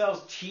up for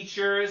themselves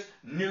teachers,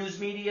 news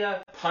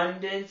media,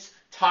 pundits,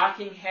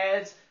 talking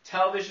heads,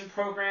 television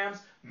programs,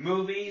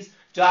 movies,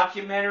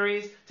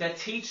 documentaries to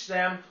teach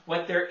them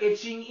what their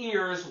itching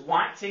ears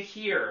want to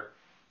hear.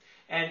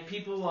 And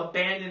people will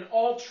abandon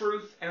all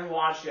truth and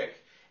logic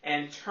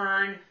and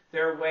turn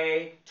their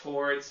way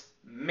towards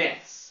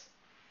myths.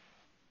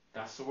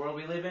 That's the world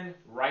we live in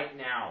right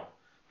now.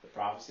 The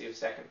prophecy of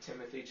 2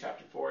 Timothy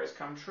chapter 4 has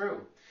come true.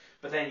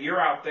 But then you're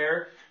out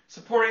there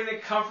supporting the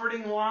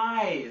comforting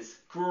lies.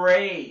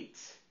 Great.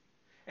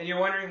 And you're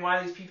wondering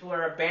why these people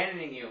are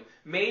abandoning you.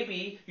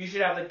 Maybe you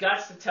should have the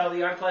guts to tell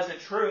the unpleasant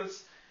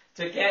truths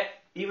to get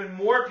even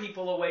more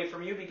people away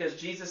from you, because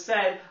Jesus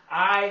said,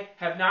 I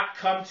have not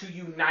come to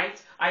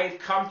unite. I have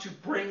come to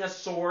bring a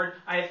sword.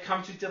 I have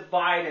come to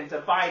divide and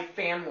divide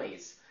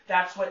families.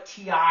 That's what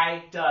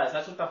TI does.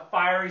 That's what the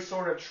fiery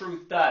sword of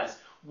truth does.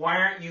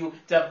 Why aren't you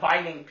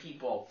dividing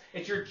people?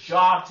 It's your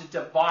job to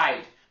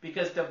divide,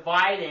 because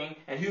dividing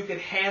and who can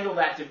handle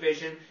that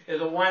division are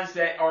the ones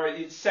that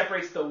it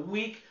separates the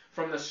weak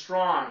from the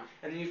strong.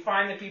 And then you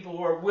find the people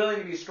who are willing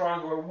to be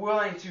strong, who are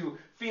willing to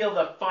feel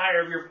the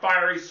fire of your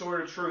fiery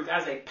sword of truth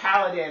as a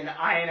paladin,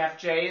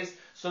 INFJs,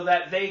 so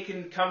that they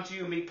can come to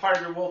you and be part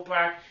of your wolf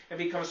pack and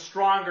become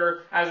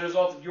stronger as a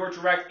result of your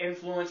direct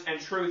influence and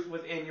truth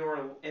within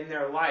in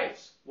their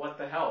lives. What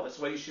the hell? That's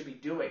what you should be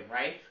doing,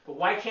 right? But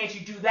why can't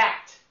you do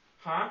that?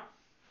 Huh?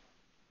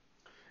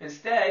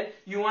 Instead,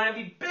 you want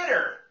to be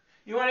bitter.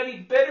 You want to be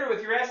bitter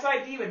with your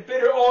SI demon.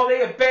 Bitter, oh,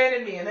 they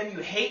abandoned me. And then you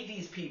hate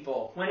these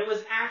people when it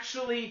was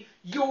actually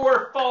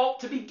your fault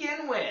to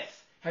begin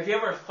with. Have you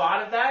ever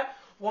thought of that?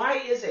 Why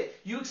is it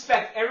you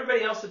expect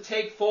everybody else to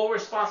take full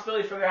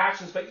responsibility for their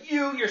actions, but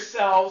you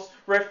yourselves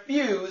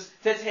refuse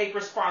to take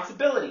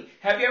responsibility?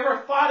 Have you ever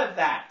thought of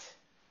that?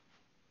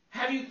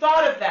 Have you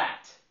thought of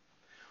that?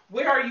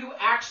 Where are you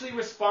actually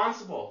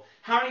responsible?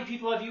 How many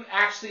people have you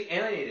actually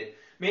alienated?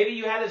 Maybe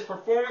you had this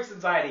performance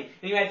anxiety,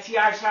 and you had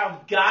TI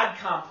child God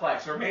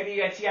complex, or maybe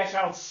you had TI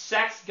child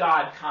sex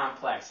God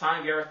complex.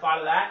 Have you ever thought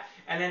of that?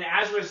 And then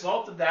as a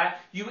result of that,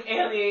 you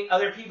alienate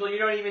other people. You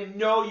don't even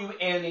know you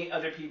alienate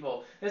other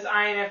people. This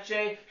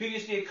INFJ, who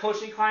used to be a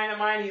coaching client of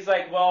mine, he's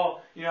like,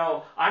 well,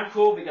 I'm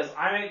cool because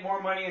I make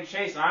more money than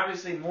Chase, and I'm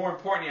obviously more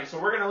important to him.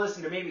 So we're going to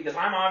listen to me because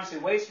I'm obviously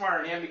way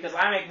smarter than him because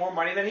I make more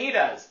money than he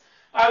does.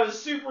 I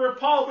was super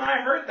appalled when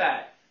I heard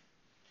that.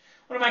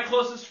 One of my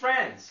closest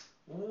friends.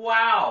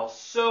 Wow,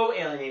 so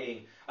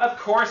alienating. Of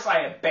course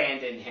I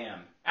abandoned him.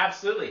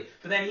 Absolutely.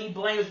 But then he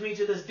blames me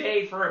to this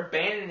day for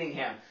abandoning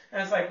him.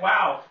 And it's like,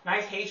 wow,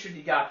 nice hatred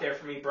you got there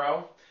for me,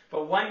 bro.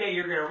 But one day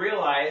you're going to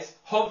realize,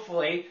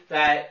 hopefully,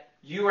 that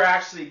you were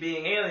actually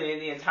being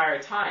alienated the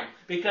entire time.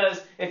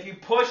 Because if you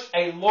push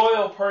a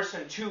loyal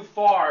person too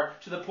far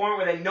to the point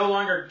where they no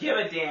longer give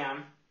a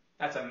damn,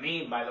 that's a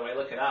meme, by the way,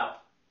 look it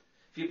up.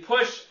 If you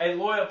push a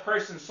loyal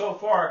person so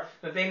far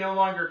that they no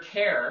longer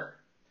care,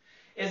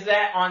 is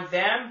that on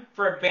them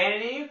for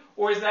abandoning you,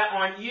 or is that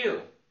on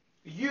you?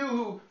 You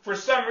who, for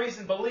some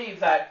reason, believe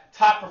that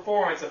top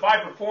performance, if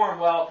I perform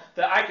well,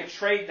 that I could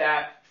trade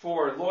that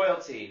for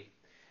loyalty.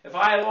 If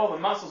I have all the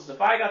muscles,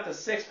 if I got the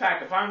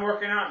six-pack, if I'm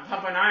working out and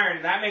pumping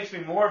iron, that makes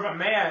me more of a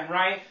man,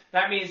 right?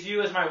 That means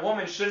you as my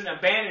woman shouldn't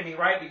abandon me,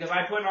 right? Because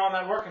I put all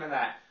that work into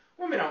that.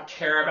 Women don't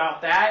care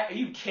about that. Are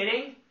you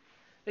kidding?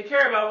 They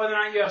care about whether or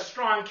not you have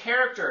strong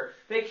character.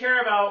 They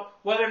care about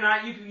whether or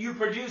not you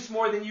produce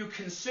more than you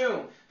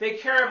consume. They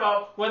care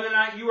about whether or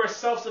not you are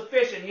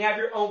self-sufficient. You have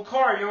your own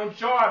car, your own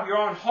job, your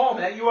own home,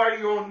 that you are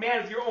your own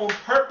man with your own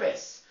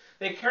purpose.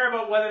 They care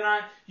about whether or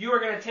not you are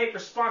going to take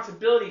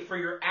responsibility for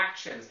your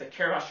actions. They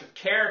care about your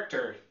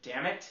character.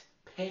 Damn it.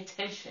 Pay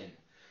attention.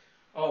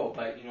 Oh,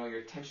 but your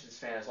attention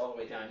span is all the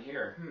way down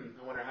here.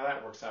 I wonder how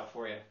that works out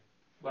for you.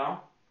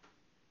 Well,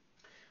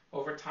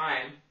 over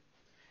time,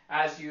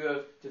 as you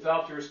have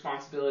developed your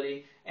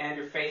responsibility and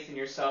your faith in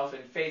yourself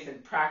and faith in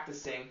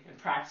practicing, and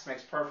practice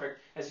makes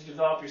perfect, as you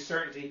develop your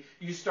certainty,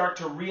 you start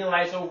to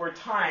realize over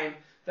time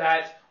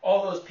that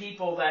all those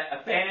people that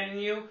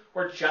abandoned you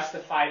were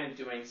justified in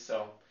doing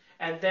so.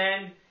 And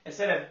then,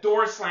 instead of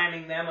door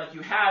slamming them like you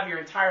have your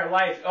entire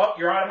life, oh,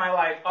 you're out of my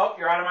life, oh,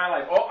 you're out of my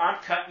life, oh,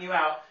 I'm cutting you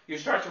out, you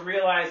start to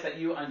realize that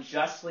you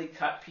unjustly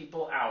cut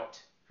people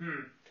out.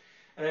 And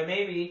then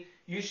maybe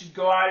you should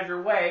go out of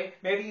your way,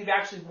 maybe you'd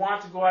actually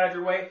want to go out of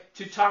your way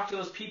to talk to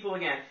those people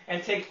again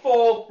and take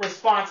full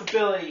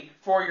responsibility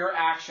for your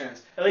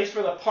actions, at least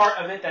for the part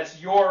of it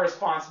that's your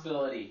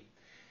responsibility.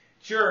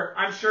 Sure,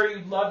 I'm sure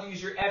you'd love to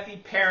use your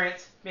effing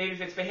parent, maybe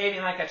if it's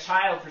behaving like a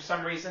child for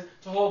some reason,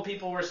 to hold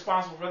people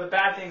responsible for the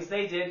bad things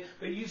they did,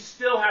 but you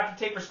still have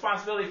to take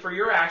responsibility for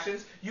your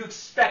actions. You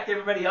expect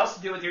everybody else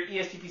to do it with your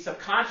ESTP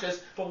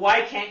subconscious, but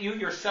why can't you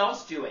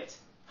yourselves do it?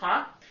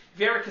 Huh?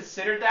 Have you ever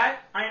considered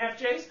that,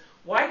 INFJs?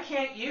 Why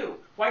can't you?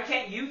 Why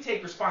can't you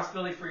take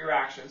responsibility for your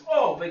actions?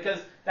 Oh, because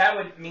that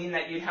would mean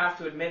that you'd have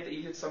to admit that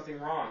you did something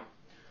wrong.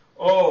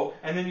 Oh,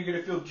 and then you're going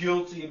to feel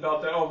guilty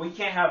about that. Oh, we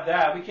can't have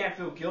that. We can't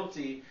feel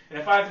guilty. And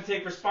if I have to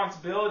take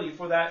responsibility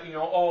for that,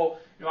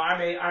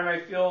 I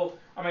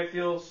might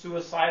feel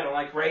suicidal.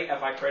 Like, great,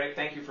 FI critic,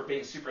 thank you for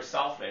being super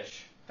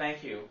selfish.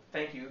 Thank you.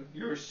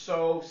 You're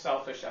so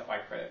selfish, FI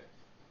critic.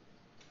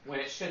 When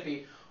it should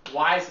be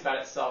wise about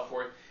its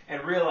self-worth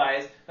and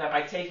realize that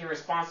by taking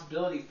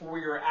responsibility for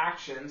your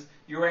actions,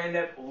 you end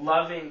up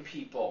loving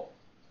people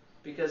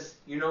because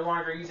you're no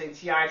longer using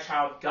TI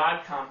child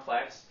God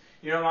complex.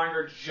 You're no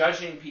longer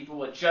judging people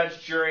with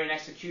judge, jury, and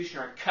execution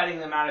or cutting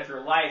them out of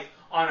your life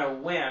on a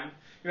whim.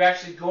 You're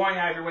actually going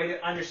out of your way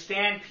to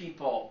understand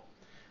people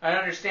and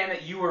understand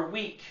that you were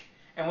weak.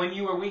 And when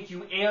you were weak,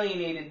 you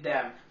alienated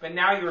them. But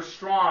now you're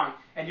strong,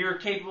 and you're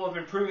capable of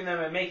improving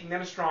them and making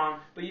them strong.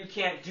 But you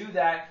can't do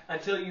that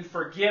until you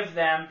forgive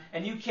them,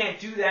 and you can't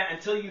do that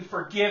until you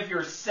forgive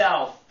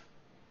yourself.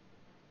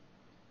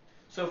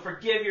 So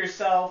forgive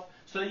yourself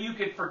so that you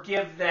can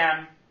forgive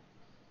them,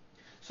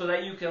 so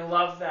that you can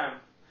love them.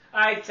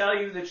 I tell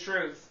you the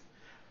truth.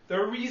 The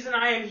reason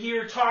I am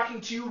here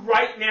talking to you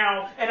right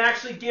now and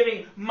actually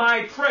giving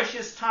my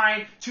precious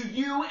time to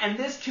you and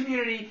this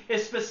community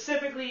is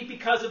specifically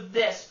because of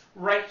this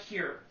right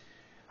here.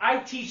 I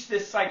teach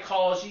this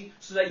psychology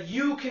so that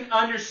you can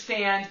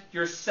understand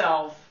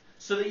yourself,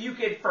 so that you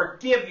can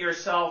forgive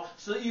yourself,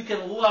 so that you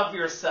can love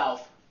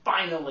yourself.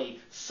 Finally,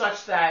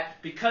 such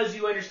that because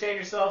you understand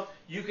yourself,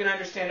 you can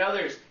understand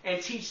others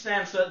and teach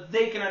them so that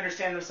they can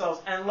understand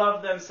themselves and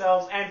love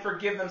themselves and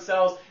forgive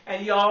themselves,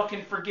 and y'all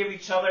can forgive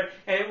each other,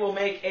 and it will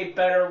make a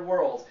better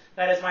world.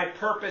 That is my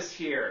purpose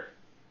here.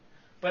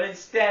 But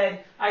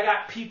instead, I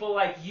got people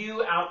like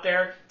you out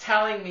there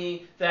telling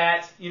me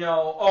that,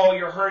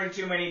 you're hurting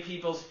too many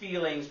people's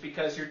feelings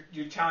because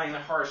you're telling the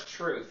harsh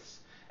truths.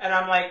 And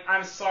I'm like,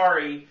 I'm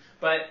sorry,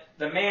 but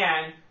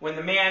when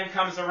the man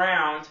comes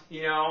around,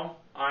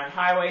 on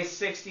Highway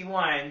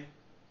 61, you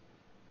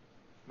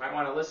might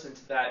want to listen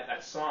to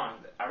that song.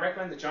 I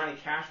recommend the Johnny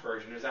Cash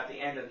version. It was at the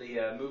end of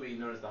the movie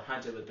known as The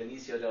Hunted with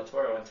Benicio del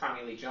Toro and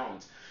Tommy Lee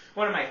Jones.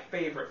 One of my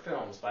favorite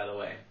films, by the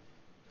way.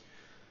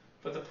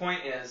 But the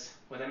point is,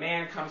 when the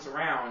man comes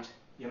around,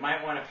 you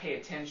might want to pay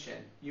attention.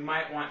 You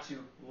might want to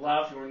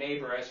love your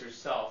neighbor as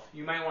yourself.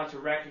 You might want to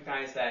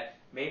recognize that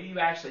maybe you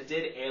actually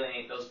did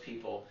alienate those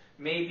people.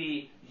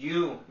 Maybe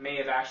you may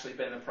have actually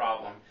been the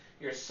problem.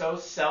 You're so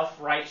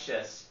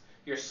self-righteous.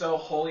 You're so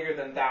holier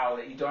than thou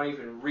that you don't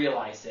even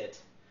realize it.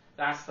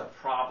 That's the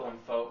problem,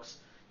 folks.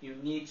 You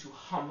need to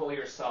humble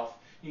yourself.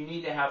 You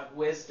need to have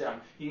wisdom.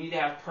 You need to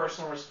have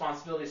personal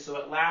responsibility so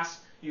at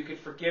last you could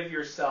forgive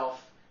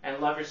yourself and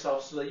love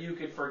yourself so that you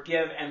could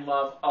forgive and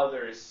love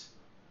others.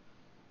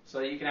 So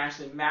that you can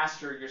actually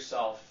master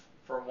yourself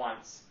for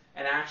once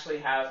and actually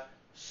have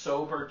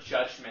sober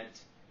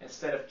judgment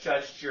instead of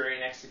judge, jury,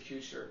 and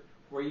executioner,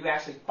 where you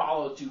actually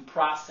follow due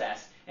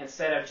process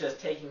instead of just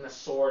taking the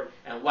sword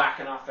and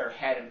whacking off their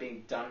head and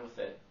being done with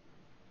it.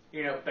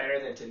 You're no better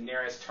than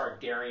Daenerys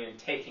Targaryen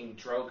taking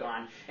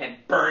Drogon and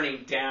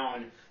burning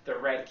down the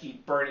Red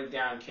Keep, burning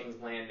down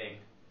King's Landing.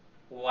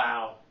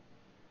 Wow.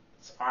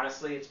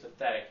 Honestly, it's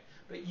pathetic.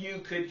 But you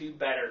could do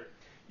better.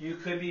 You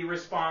could be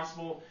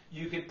responsible.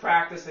 You could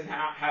practice and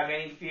have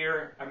any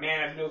fear. A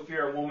man of no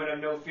fear, a woman of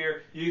no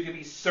fear. You could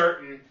be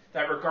certain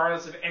that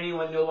regardless of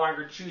anyone no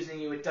longer choosing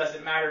you, it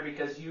doesn't matter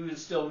because you are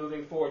still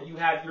moving forward. You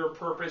have your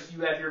purpose.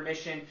 You have your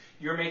mission.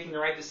 You're making the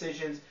right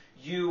decisions.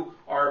 You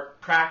are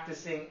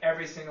practicing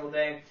every single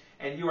day.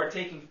 And you are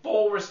taking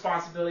full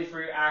responsibility for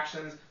your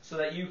actions so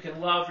that you can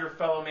love your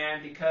fellow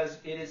man, because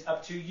it is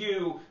up to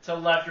you to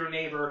love your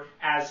neighbor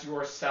as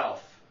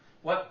yourself.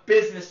 What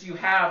business do you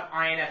have,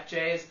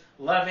 INFJs,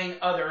 loving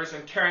others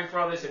and caring for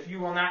others if you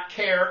will not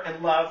care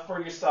and love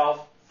for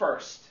yourself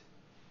first?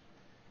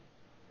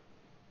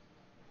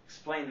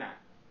 Explain that.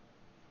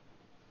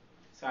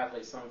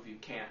 Sadly, some of you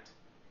can't.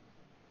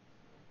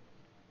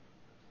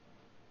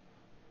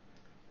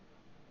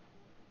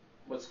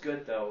 What's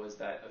good, though, is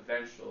that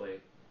eventually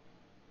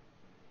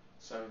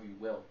some of you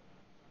will.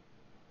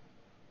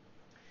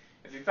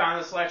 If you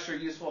found this lecture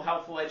useful,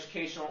 helpful,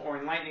 educational, or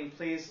enlightening,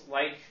 please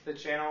like the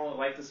channel,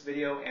 like this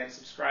video, and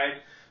subscribe.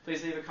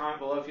 Please leave a comment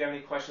below if you have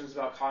any questions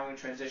about cognitive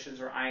transitions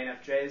or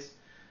INFJs.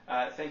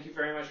 Thank you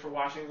very much for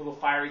watching. A little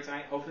fiery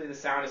tonight. Hopefully the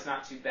sound is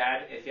not too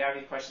bad. If you have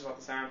any questions about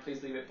the sound,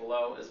 please leave it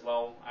below as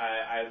well.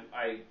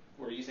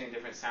 We're using a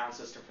different sound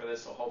system for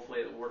this, so hopefully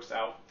it works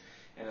out.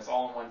 And it's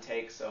all in one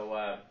take,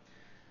 so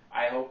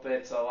I hope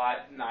it's a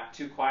lot, not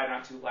too quiet,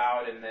 not too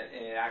loud, and that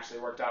it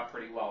actually worked out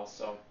pretty well.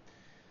 So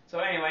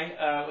anyway,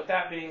 with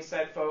that being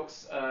said,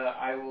 folks,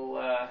 I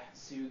will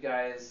see you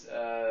guys.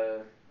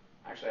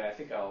 Actually, I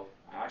think I'll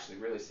actually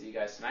really see you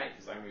guys tonight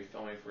because I'm going to be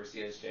filming for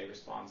CSJ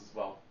Responds as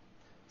well.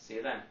 See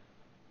you then.